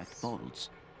to attract bolts.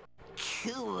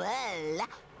 Cool!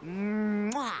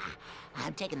 Mwah!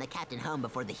 I'm taking the captain home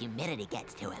before the humidity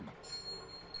gets to him.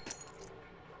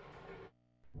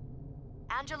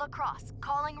 Angela Cross,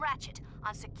 calling Ratchet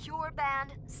on secure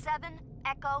band 7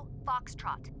 Echo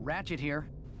Foxtrot. Ratchet here.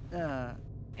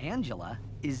 Angela?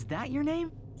 Is that your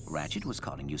name? Ratchet was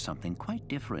calling you something quite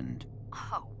different.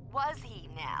 Oh, was he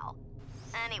now?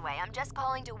 Anyway, I'm just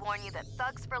calling to warn you that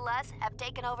Thugs for Less have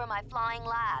taken over my flying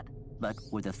lab. But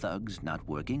were the thugs not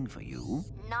working for you?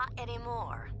 Not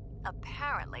anymore.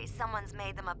 Apparently, someone's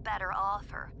made them a better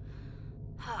offer.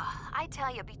 I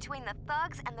tell you, between the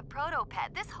thugs and the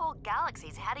Protopet, this whole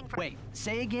galaxy's heading for— Wait,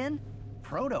 say again?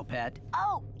 Protopet?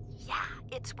 Oh, yeah,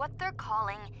 it's what they're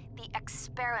calling the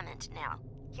experiment now.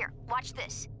 Here, watch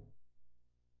this.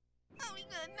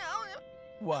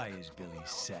 Why is Billy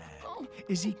sad?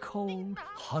 Is he cold,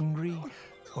 hungry,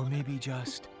 or maybe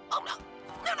just... Oh, no,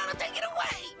 take it away!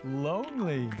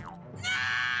 lonely?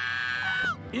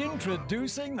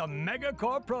 Introducing the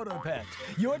Megacorp Protopet.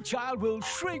 Your child will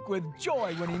shriek with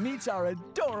joy when he meets our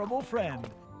adorable friend.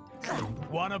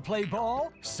 Want to play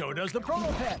ball? So does the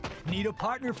Protopet. Need a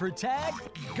partner for tag?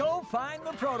 Go find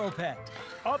the Protopet.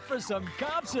 Up for some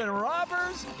cops and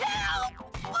robbers?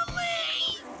 Help!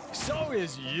 Police! So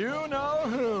is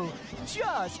you-know-who.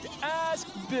 Just ask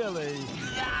Billy.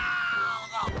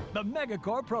 The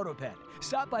Megacorp Protopet.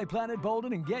 Stop by Planet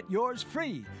Bolden and get yours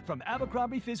free from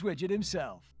Abercrombie Fizzwidget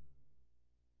himself.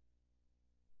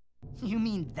 You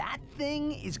mean that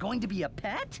thing is going to be a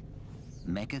pet?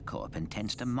 Megacorp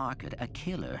intends to market a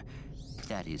killer.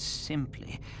 That is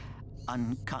simply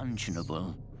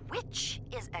unconscionable. Which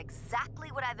is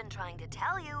exactly what I've been trying to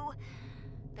tell you.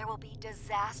 There will be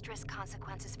disastrous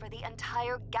consequences for the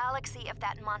entire galaxy if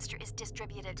that monster is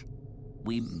distributed.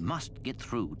 We must get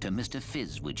through to Mr.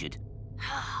 Fizzwidget.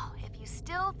 If you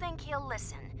still think he'll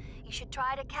listen, you should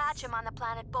try to catch him on the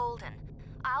planet Bolden.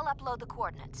 I'll upload the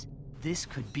coordinates. This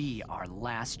could be our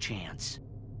last chance.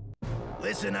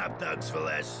 Listen up, Thugs for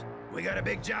Less. We got a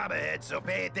big job ahead, so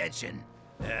pay attention.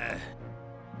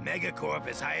 Megacorp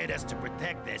has hired us to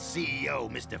protect their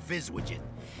CEO, Mr. Fizzwidget.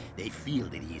 They feel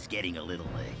that he's getting a little,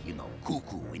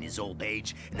 cuckoo in his old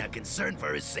age and are concerned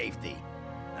for his safety.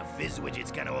 Now,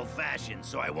 Fizzwidget's kind of old-fashioned,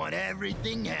 so I want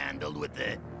everything handled with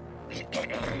the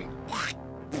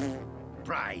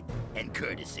pride and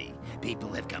courtesy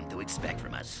people have come to expect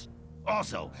from us.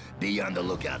 Also, be on the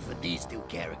lookout for these two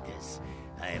characters.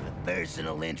 I have a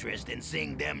personal interest in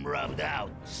seeing them rubbed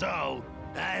out, so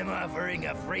I'm offering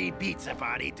a free pizza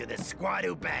party to the squad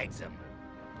who bags them.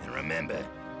 And remember,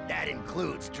 that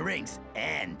includes drinks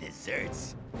and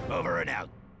desserts. Over and out.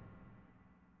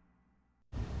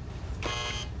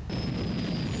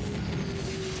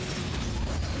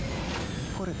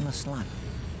 Put it in the slot.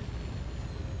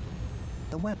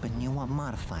 The weapon you want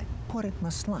modified, put it in the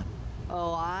slot.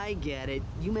 Oh, I get it.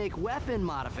 You make weapon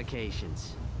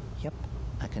modifications. Yep,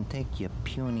 I can take your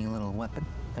puny little weapon,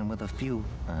 and with a few,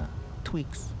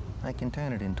 tweaks, I can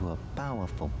turn it into a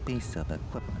powerful piece of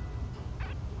equipment.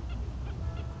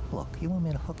 Look, you want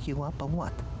me to hook you up or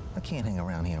what? I can't hang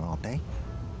around here all day.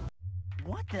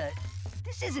 What the?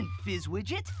 This isn't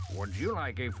Fizzwidget. Would you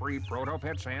like a free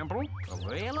Protopet sample?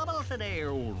 Available today.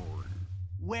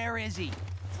 Where is he?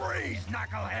 Freeze,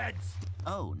 knuckleheads!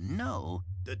 Oh, no.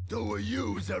 The two of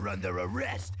yous are under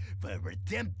arrest for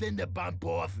attempting to bump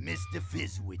off Mr.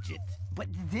 Fizzwidget. But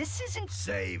this isn't...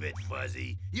 Save it,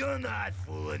 Fuzzy. You're not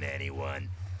fooling anyone.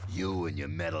 You and your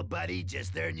metal buddy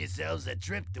just earned yourselves a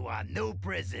trip to our new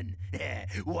prison.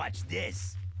 Watch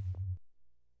this.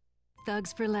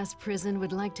 Thugs for Less Prison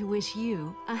would like to wish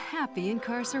you a happy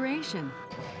incarceration.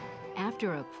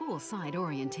 After a poolside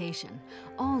orientation,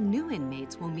 all new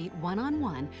inmates will meet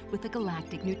one-on-one with a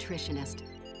galactic nutritionist.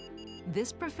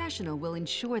 This professional will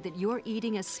ensure that you're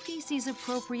eating a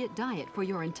species-appropriate diet for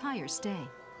your entire stay.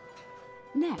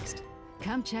 Next,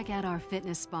 come check out our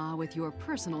fitness spa with your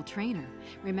personal trainer.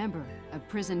 Remember, a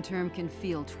prison term can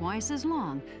feel twice as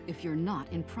long if you're not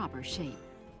in proper shape.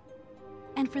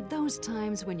 And for those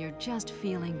times when you're just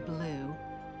feeling blue,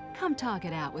 come talk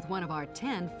it out with one of our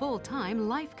 10 full-time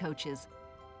life coaches.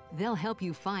 They'll help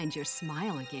you find your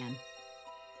smile again.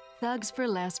 Thugs for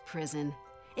Less Prison.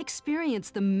 Experience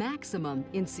the maximum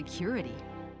in security.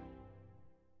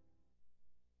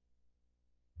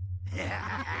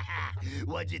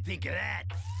 What'd you think of that?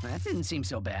 That didn't seem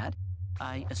so bad.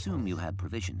 I assume you have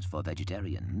provisions for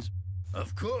vegetarians.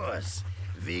 Of course.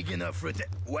 Vegan or fruit.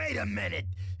 Wait a minute.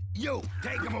 You,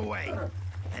 take them away.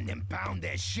 And impound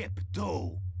their ship,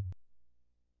 too.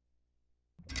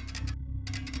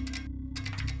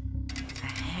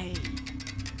 Hey.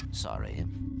 Sorry.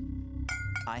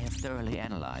 I have thoroughly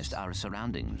analyzed our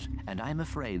surroundings, and I'm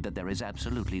afraid that there is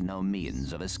absolutely no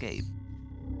means of escape.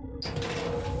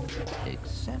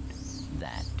 Except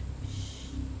that.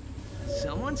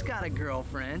 Someone's got a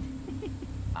girlfriend.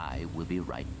 I will be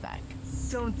right back.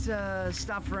 Don't,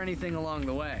 stop for anything along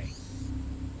the way.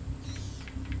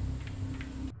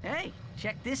 Hey,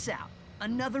 check this out.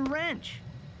 Another wrench.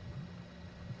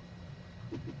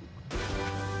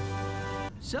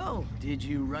 So, did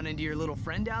you run into your little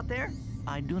friend out there?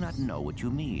 I do not know what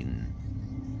you mean.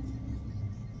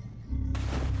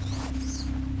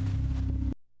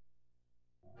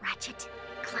 Ratchet,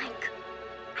 Clank,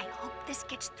 I hope this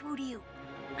gets through to you.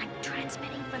 I'm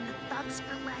transmitting from the Thugs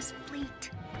for Less fleet.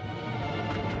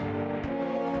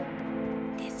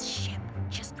 This ship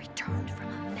just returned from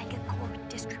a Megacorp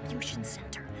distribution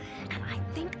center, and I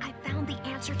think I found the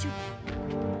answer to...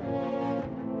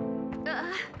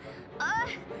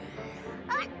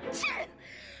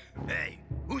 Hey,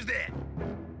 who's there?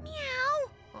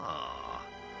 Meow. Oh,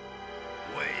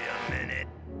 wait a minute.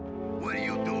 What are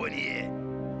you doing here?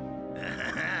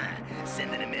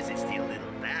 Sending a message to your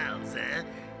little pals, huh?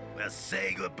 Well,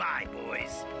 say goodbye,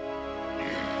 boys.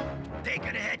 Take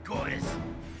her to headquarters.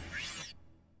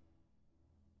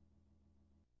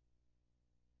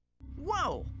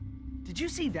 Whoa! Did you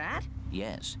see that?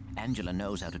 Yes, Angela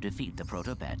knows how to defeat the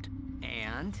Protopet.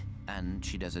 And? And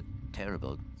she does a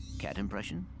terrible cat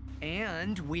impression?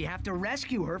 And we have to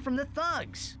rescue her from the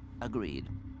thugs. Agreed.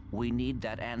 We need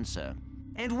that answer.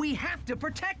 And we have to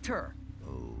protect her.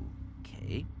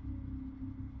 Okay.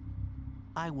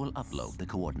 I will upload the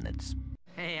coordinates.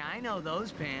 Hey, I know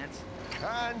those pants.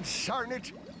 Consarn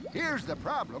it! Here's the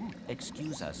problem.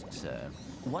 Excuse us, sir.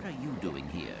 What are you doing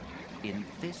here? In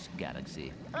this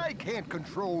galaxy? I can't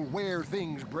control where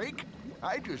things break.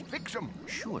 I just fix them.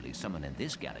 Surely someone in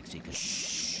this galaxy can...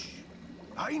 Shh!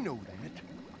 I know that,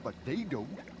 but they don't.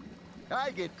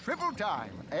 I get triple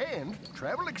time and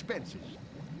travel expenses.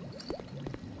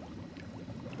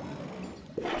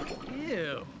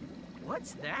 Ew.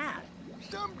 What's that?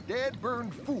 Some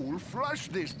dead-burned fool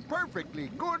flushed this perfectly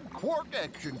good Quark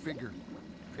action figure.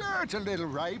 Sure, it's a little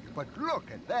ripe, but look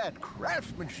at that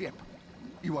craftsmanship.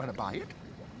 You want to buy it?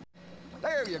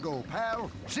 There you go,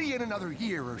 pal. See you in another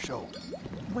year or so.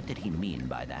 What did he mean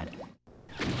by that?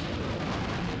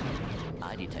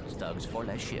 I detect thugs for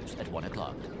less ships at 1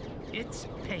 o'clock. It's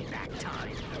payback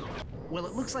time. Well,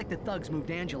 it looks like the thugs moved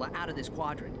Angela out of this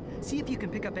quadrant. See if you can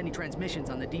pick up any transmissions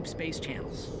on the deep space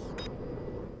channels.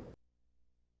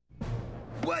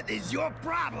 What is your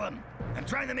problem? I'm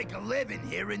trying to make a living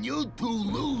here, and you two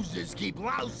losers keep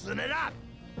lousing it up.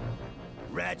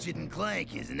 Ratchet and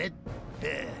Clank, isn't it?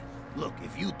 Look,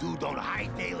 if you two don't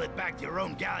hightail it back to your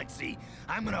own galaxy,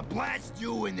 I'm gonna blast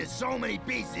you into so many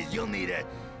pieces you'll need a...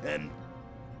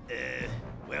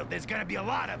 well, there's gonna be a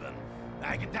lot of them.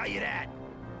 I can tell you that.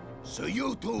 So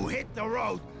you two hit the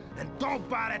road, and don't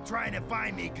bother trying to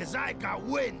find me, because I've got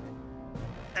wind.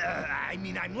 I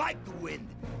mean, I'm like the wind.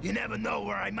 You never know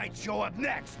where I might show up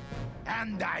next.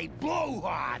 And I blow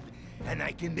hard, and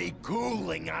I can be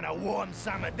cooling on a warm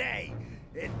summer day.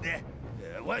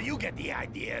 Well, you get the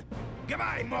idea.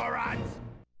 Goodbye, morons!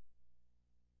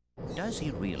 Does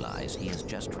he realize he has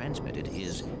just transmitted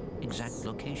his exact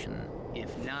location?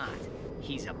 If not,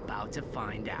 he's about to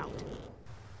find out.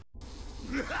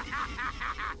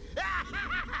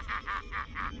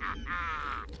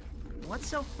 What's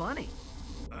so funny?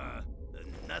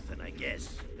 Nothing, I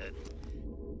guess.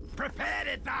 Prepare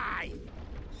to die!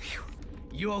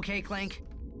 You okay, Clank?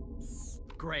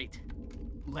 Great.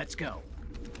 Let's go.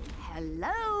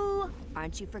 Hello?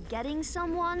 Aren't you forgetting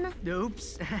someone?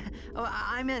 Oops. Oh,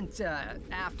 I meant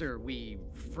after we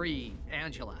free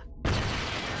Angela.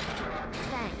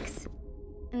 Thanks.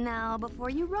 Now, before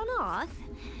you run off,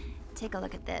 take a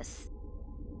look at this.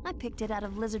 I picked it out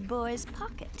of Lizard Boy's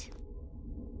pocket.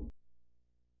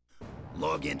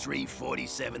 Log entry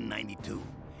 4792.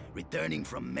 Returning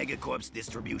from Megacorp's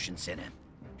distribution center.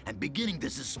 I'm beginning to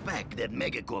suspect that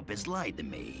Megacorp has lied to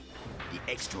me.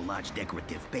 The extra-large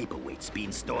decorative paperweights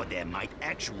being stored there might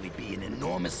actually be an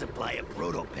enormous supply of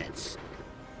protopets,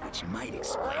 which might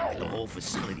explain why the whole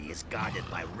facility is guarded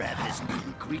by ravenous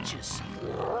mutant creatures.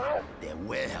 Their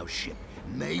warehouse ship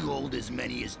may hold as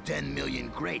many as 10 million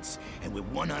crates, and with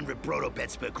 100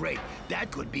 protopets per crate,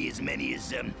 that could be as many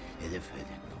as,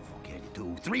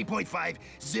 3.5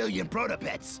 zillion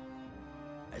protopets.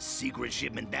 A secret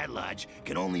shipment that large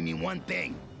can only mean one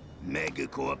thing.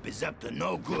 Megacorp is up to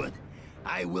no good.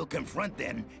 I will confront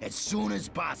them as soon as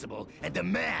possible and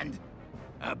demand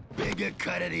a bigger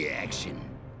cut of the action.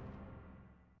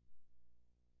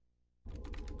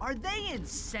 Are they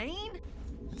insane?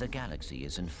 The galaxy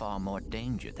is in far more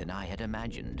danger than I had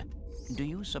imagined. Do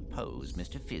you suppose,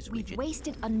 Mr. Fizzwidget... We've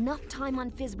wasted enough time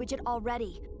on Fizzwidget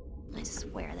already. I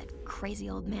swear that crazy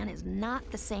old man is not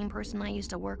the same person I used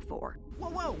to work for.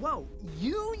 Whoa.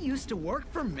 You used to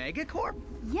work for Megacorp?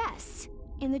 Yes,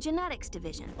 in the genetics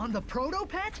division. On the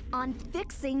protopet? On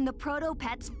fixing the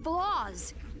protopet's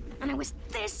flaws. And I was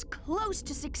this close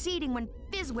to succeeding when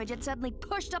Fizzwidget suddenly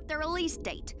pushed up their release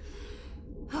date.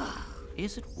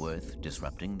 Is it worth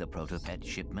disrupting the protopet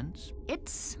shipments?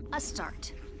 It's a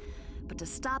start. But to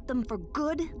stop them for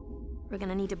good, we're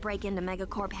gonna need to break into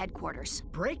Megacorp headquarters.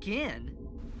 Break in?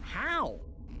 How?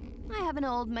 I have an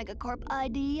old Megacorp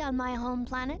ID on my home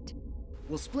planet.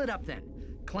 We'll split up then.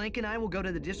 Clank and I will go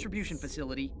to the distribution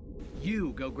facility.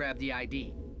 You go grab the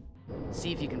ID.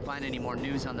 See if you can find any more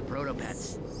news on the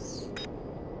protopets.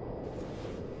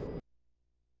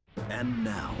 And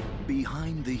now,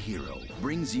 Behind the Hero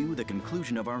brings you the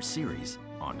conclusion of our series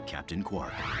on Captain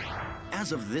Quark.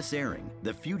 As of this airing,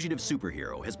 the fugitive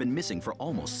superhero has been missing for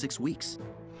almost 6 weeks.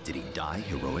 Did he die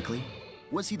heroically?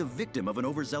 Was he the victim of an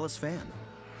overzealous fan?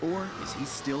 Or is he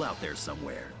still out there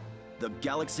somewhere? The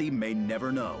galaxy may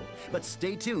never know, but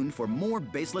stay tuned for more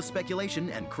baseless speculation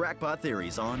and crackpot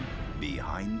theories on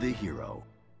Behind the Hero.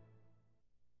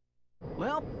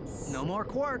 Well, no more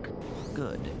Quark.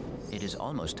 Good. It is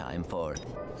almost time for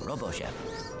RoboChef.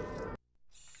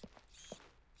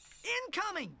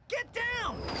 Incoming! Get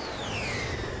down!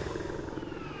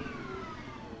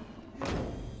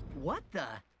 What the?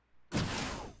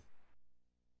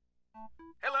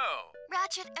 Hello.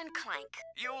 Ratchet and Clank.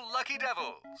 You lucky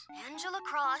devils. Angela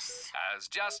Cross Has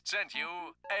just sent you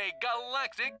a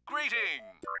galactic greeting.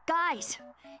 Guys,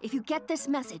 if you get this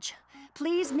message,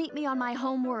 please meet me on my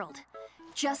home world.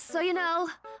 Just so you know,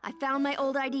 I found my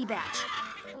old ID badge.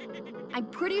 I'm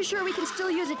pretty sure we can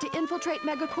still use it to infiltrate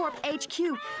Megacorp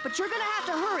HQ, but you're gonna have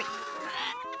to hurry.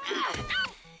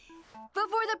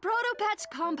 Before the protopets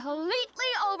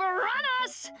completely overrun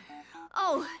us!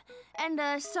 Oh, and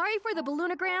sorry for the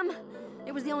balloonogram.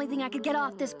 It was the only thing I could get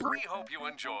off this We hope you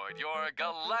enjoyed your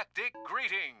galactic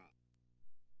greeting.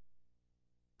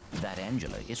 That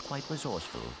Angela is quite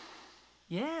resourceful.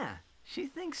 Yeah, she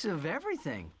thinks of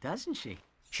everything, doesn't she?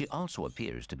 She also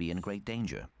appears to be in great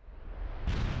danger.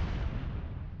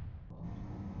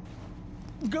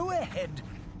 Go ahead.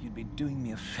 You'd be doing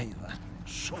me a favor.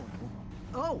 Sure.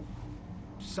 Oh,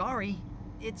 sorry.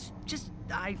 It's just,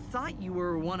 I thought you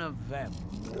were one of them.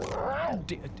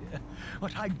 Dear,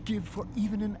 what I'd give for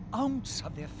even an ounce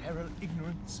of their feral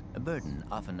ignorance. A burden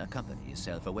often accompanies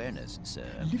self-awareness, sir.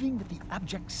 Living with the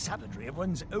abject savagery of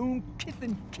one's own kith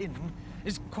and kin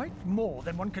is quite more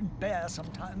than one can bear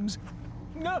sometimes.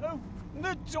 No,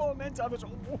 the torment of it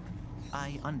all.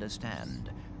 I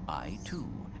understand. I, too,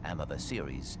 am of a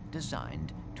series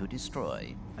designed to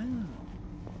destroy. Oh.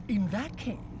 In that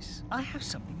case, I have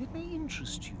something that may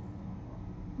interest you.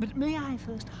 But may I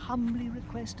first humbly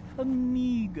request a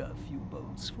meager few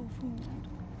bolts for food?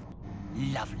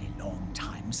 Lovely long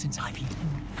time since I've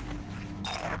eaten.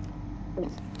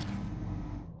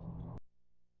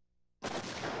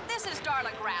 This is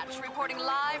Darla Gratch reporting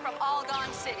live from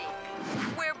Algon City,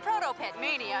 where Protopet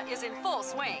Mania is in full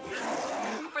swing.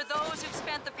 For those who've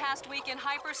spent the past week in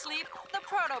hypersleep, the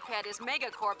Protopet is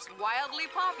Megacorp's wildly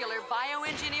popular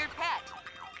bioengineered pet.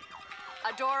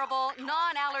 Adorable,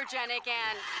 non-allergenic,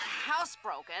 and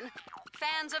housebroken,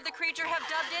 fans of the creature have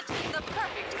dubbed it the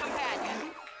perfect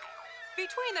companion.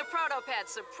 Between the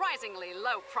Protopet's surprisingly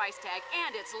low price tag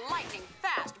and its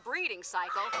lightning-fast breeding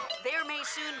cycle, there may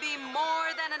soon be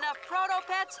more than enough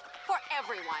Protopets for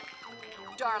everyone.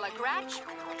 Darla Gratch,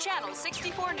 Channel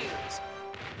 64 News.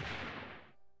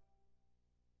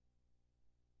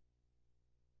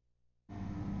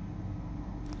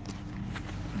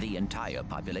 The entire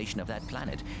population of that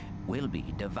planet will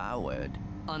be devoured.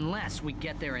 Unless we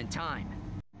get there in time.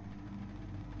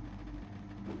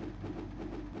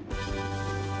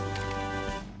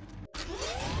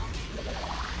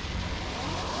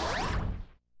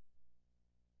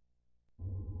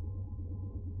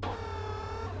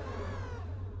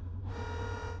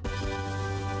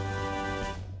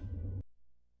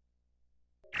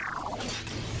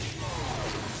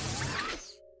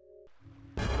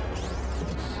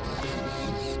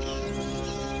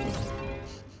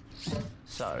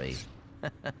 Sorry.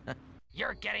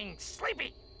 You're getting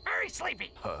sleepy. Very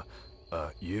sleepy.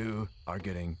 You are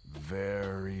getting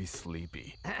very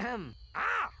sleepy. Ahem.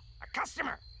 Ah, a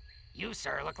customer. You,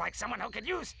 sir, look like someone who could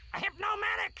use a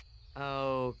hypnomatic.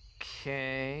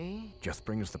 Okay. Just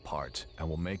bring us the parts, and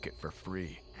we'll make it for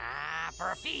free. Ah, for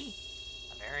a fee.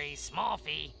 A very small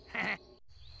fee.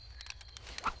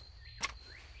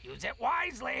 Use it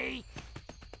wisely.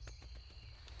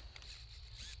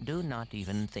 Do not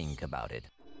even think about it.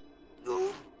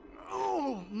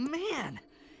 Oh, man.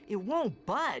 It won't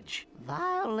budge.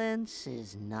 Violence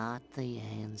is not the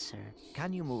answer.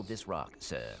 Can you move this rock,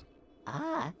 sir?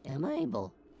 I am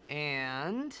able.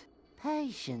 And?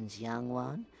 Patience, young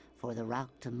one. For the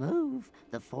rock to move,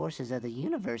 the forces of the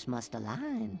universe must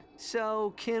align.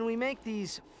 So, can we make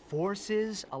these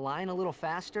forces align a little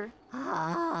faster?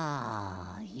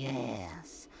 Ah,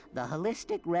 yes. The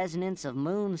holistic resonance of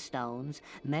moonstones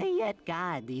may yet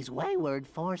guide these wayward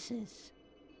forces.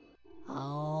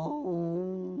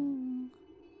 Oh,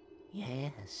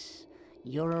 yes.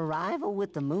 Your arrival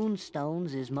with the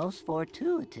moonstones is most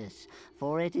fortuitous,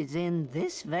 for it is in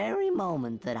this very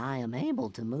moment that I am able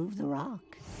to move the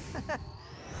rock.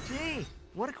 Gee,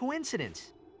 what a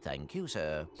coincidence. Thank you,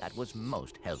 sir. That was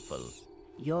most helpful.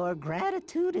 Your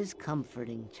gratitude is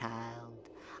comforting, child.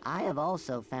 I have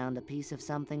also found a piece of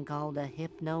something called a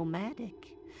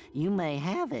hypnomatic. You may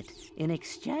have it in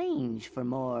exchange for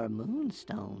more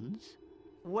moonstones.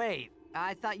 Wait,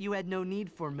 I thought you had no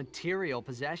need for material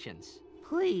possessions.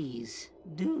 Please,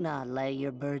 do not lay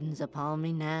your burdens upon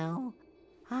me now.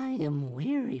 I am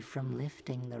weary from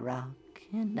lifting the rock,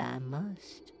 and I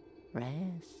must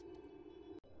rest.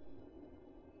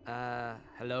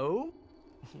 Hello?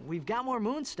 We've got more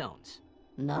moonstones.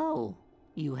 No,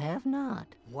 you have not.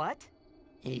 What?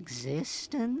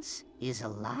 Existence is a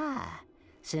lie.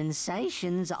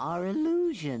 Sensations are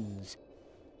illusions.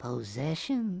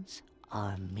 Possessions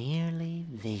are merely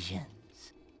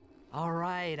visions. All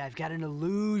right, I've got an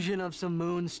illusion of some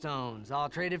moonstones. I'll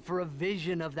trade it for a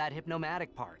vision of that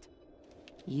hypnomatic part.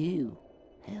 You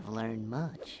have learned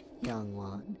much, young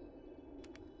one.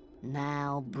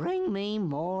 Now bring me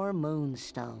more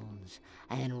moonstones,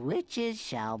 and riches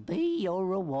shall be your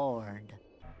reward.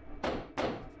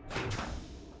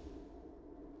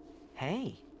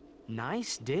 Hey,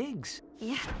 nice digs.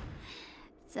 Yeah,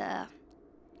 it's a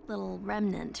little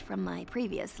remnant from my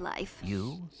previous life.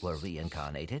 You were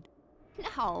reincarnated?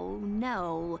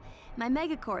 No. My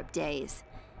Megacorp days.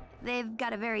 They've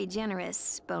got a very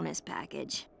generous bonus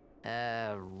package.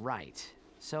 Right.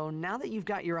 So now that you've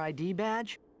got your ID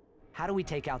badge, how do we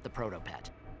take out the Protopet?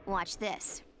 Watch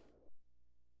this.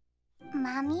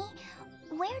 Mommy,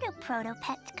 where do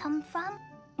Protopets come from?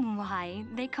 Why,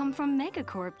 they come from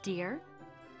Megacorp, dear.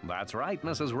 That's right,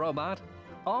 Mrs. Robot.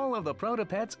 All of the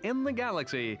Protopets in the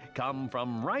galaxy come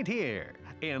from right here,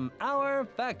 in our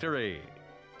factory.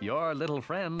 Your little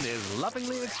friend is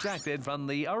lovingly extracted from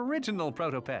the original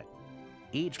Protopet.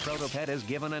 Each Protopet is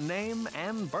given a name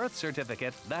and birth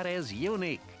certificate that is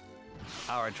unique.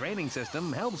 Our training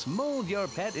system helps mold your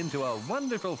pet into a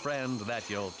wonderful friend that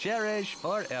you'll cherish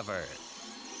forever.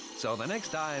 So the next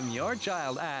time your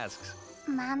child asks,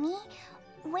 Mommy,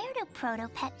 where do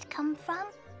Protopets come from?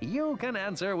 You can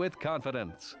answer with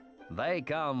confidence. They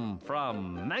come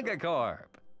from Megacorp.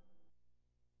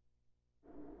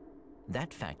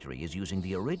 That factory is using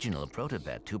the original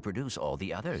Protopet to produce all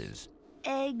the others.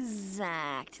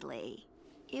 Exactly.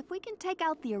 If we can take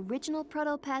out the original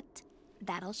Protopet,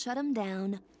 that'll shut him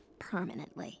down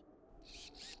permanently.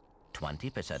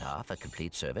 20% off a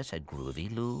complete service at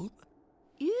Groovy Lube?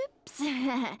 Oops.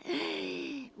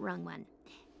 Wrong one.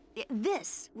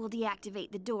 This will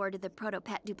deactivate the door to the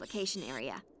Protopet duplication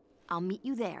area. I'll meet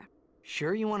you there.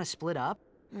 Sure you want to split up?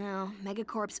 No,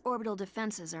 Megacorp's orbital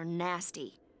defenses are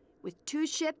nasty. With 2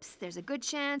 ships, there's a good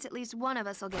chance at least one of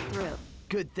us will get through.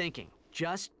 Good thinking.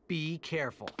 Just be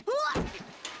careful.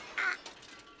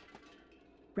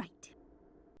 Right.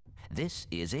 This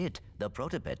is it, the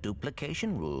protopet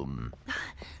duplication room.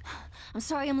 I'm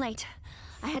sorry I'm late.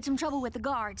 I had some trouble with the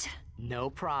guards. No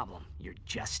problem. You're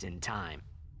just in time.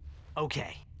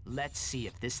 Okay, let's see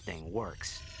if this thing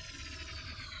works.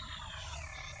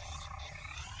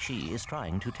 She is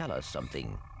trying to tell us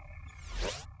something.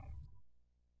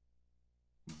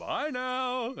 Bye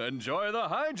now. Enjoy the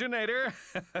hygienator.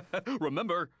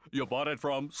 Remember, you bought it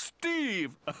from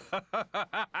Steve.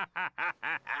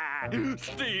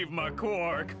 Steve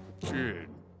McQuark.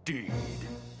 Indeed.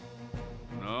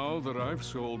 Now that I've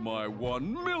sold my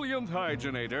 1 millionth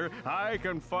hygienator, I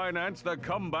can finance the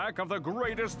comeback of the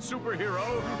greatest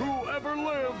superhero who ever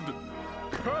lived,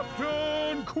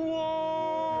 Captain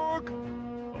Quark!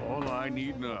 All I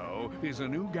need now is a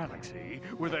new galaxy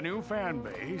with a new fan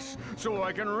base so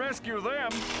I can rescue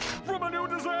them from a new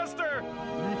disaster!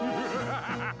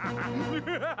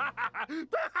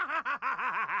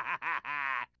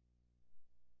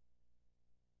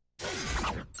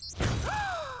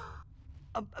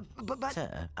 But...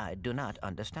 Sir, I do not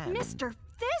understand. Mr.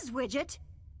 Fizzwidget?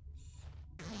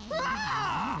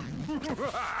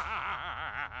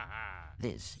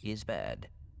 This is bad.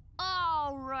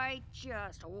 All right,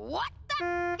 just what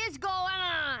the is going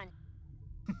on?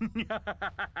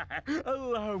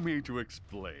 Allow me to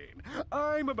explain.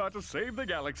 I'm about to save the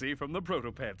galaxy from the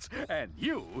protopets, and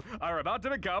you are about to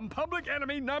become public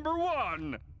enemy number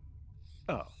 1.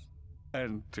 Oh,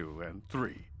 and 2 and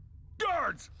 3.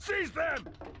 Guards, seize them!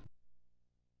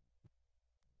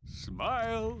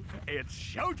 Smile, it's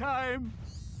showtime!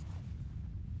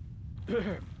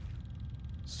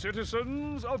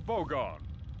 Citizens of Bogon,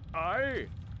 I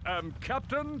am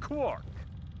Captain Quark.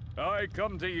 I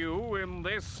come to you in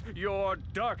this, your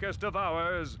darkest of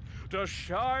hours, to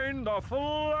shine the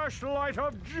flashlight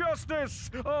of justice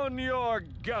on your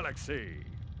galaxy.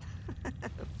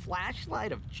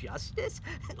 Flashlight of justice?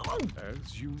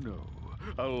 As you know,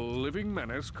 a living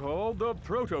menace called the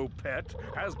Protopet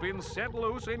has been set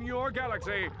loose in your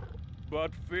galaxy.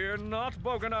 But fear not,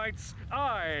 Bogonites.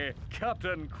 I,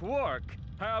 Captain Quark,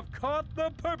 have caught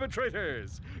the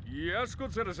perpetrators. Yes,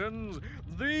 good citizens,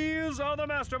 these are the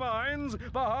masterminds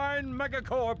behind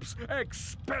Megacorp's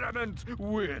experiment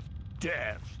with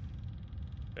death.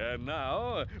 And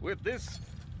now, with this,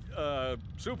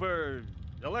 super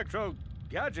electro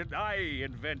gadget I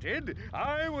invented,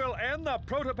 I will end the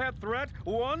protopet threat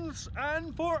once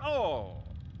and for all.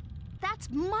 That's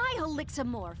my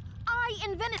Elixamorph. I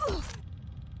invented...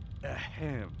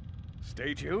 Ahem.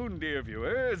 Stay tuned, dear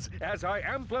viewers, as I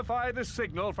amplify the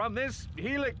signal from this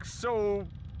helixo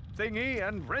thingy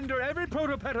and render every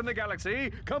protopet in the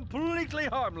galaxy completely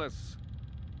harmless.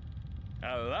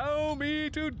 Allow me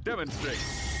to demonstrate.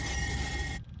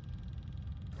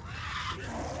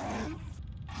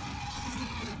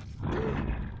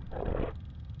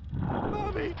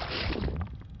 Mommy!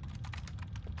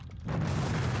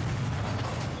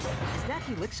 Does that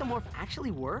Helixamorph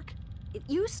actually work? It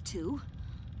used to.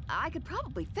 I could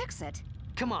probably fix it.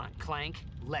 Come on, Clank.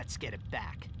 Let's get it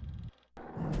back.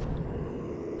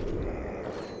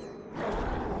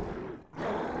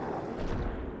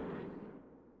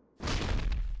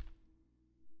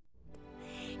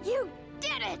 You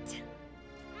did it!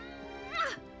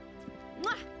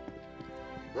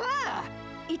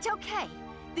 It's okay.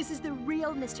 This is the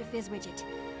real Mr. Fizzwidget.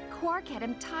 Quark had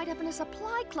him tied up in a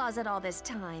supply closet all this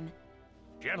time.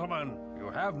 Gentlemen, you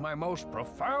have my most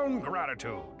profound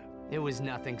gratitude. It was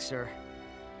nothing, sir.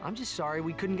 I'm just sorry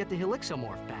we couldn't get the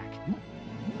Helixamorph back.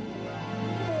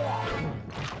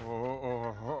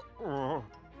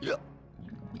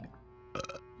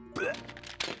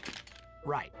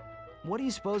 Right. What do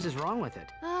you suppose is wrong with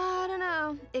it? I don't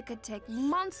know. It could take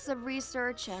months of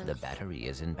research and... The battery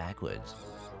is in backwards.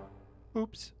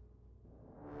 Oops.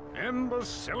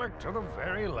 Imbecilic to the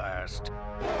very last.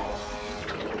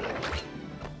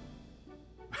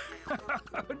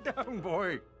 Down,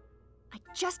 boy. I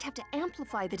just have to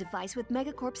amplify the device with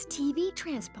Megacorp's TV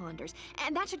transponders,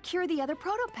 and that should cure the other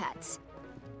protopets.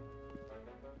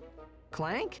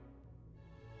 Clank?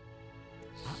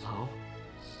 Uh-oh.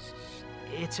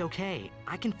 It's okay.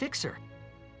 I can fix her.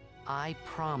 I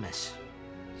promise.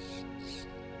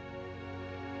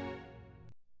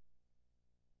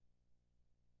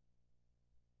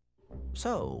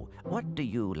 So, what do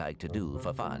you like to do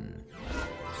for fun?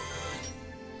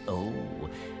 Oh,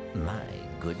 my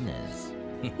goodness.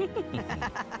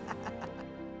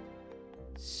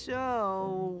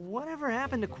 So, whatever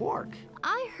happened to Quark?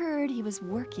 I heard he was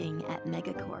working at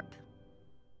Megacorp.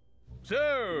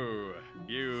 So,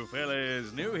 you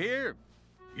fellas new here?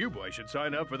 You boys should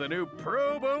sign up for the new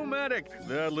Probomatic.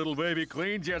 That little baby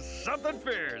cleans you something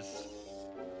fierce.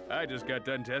 I just got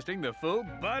done testing the full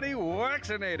body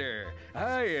waxinator.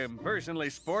 I am personally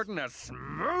sporting a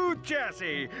smooth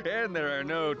chassis, and there are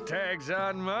no tags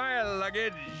on my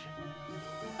luggage.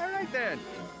 All right then,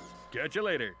 catch you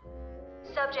later.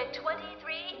 Subject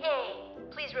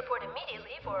 23A, please report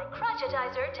immediately for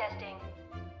crotchetizer testing.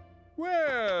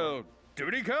 Well,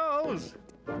 duty calls.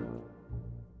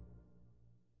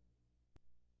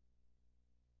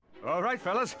 All right,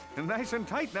 fellas, nice and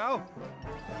tight now.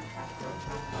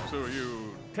 So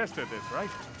you tested this, right?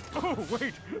 Oh,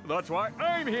 wait, that's why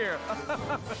I'm here.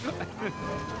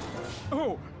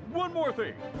 Oh, one more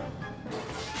thing.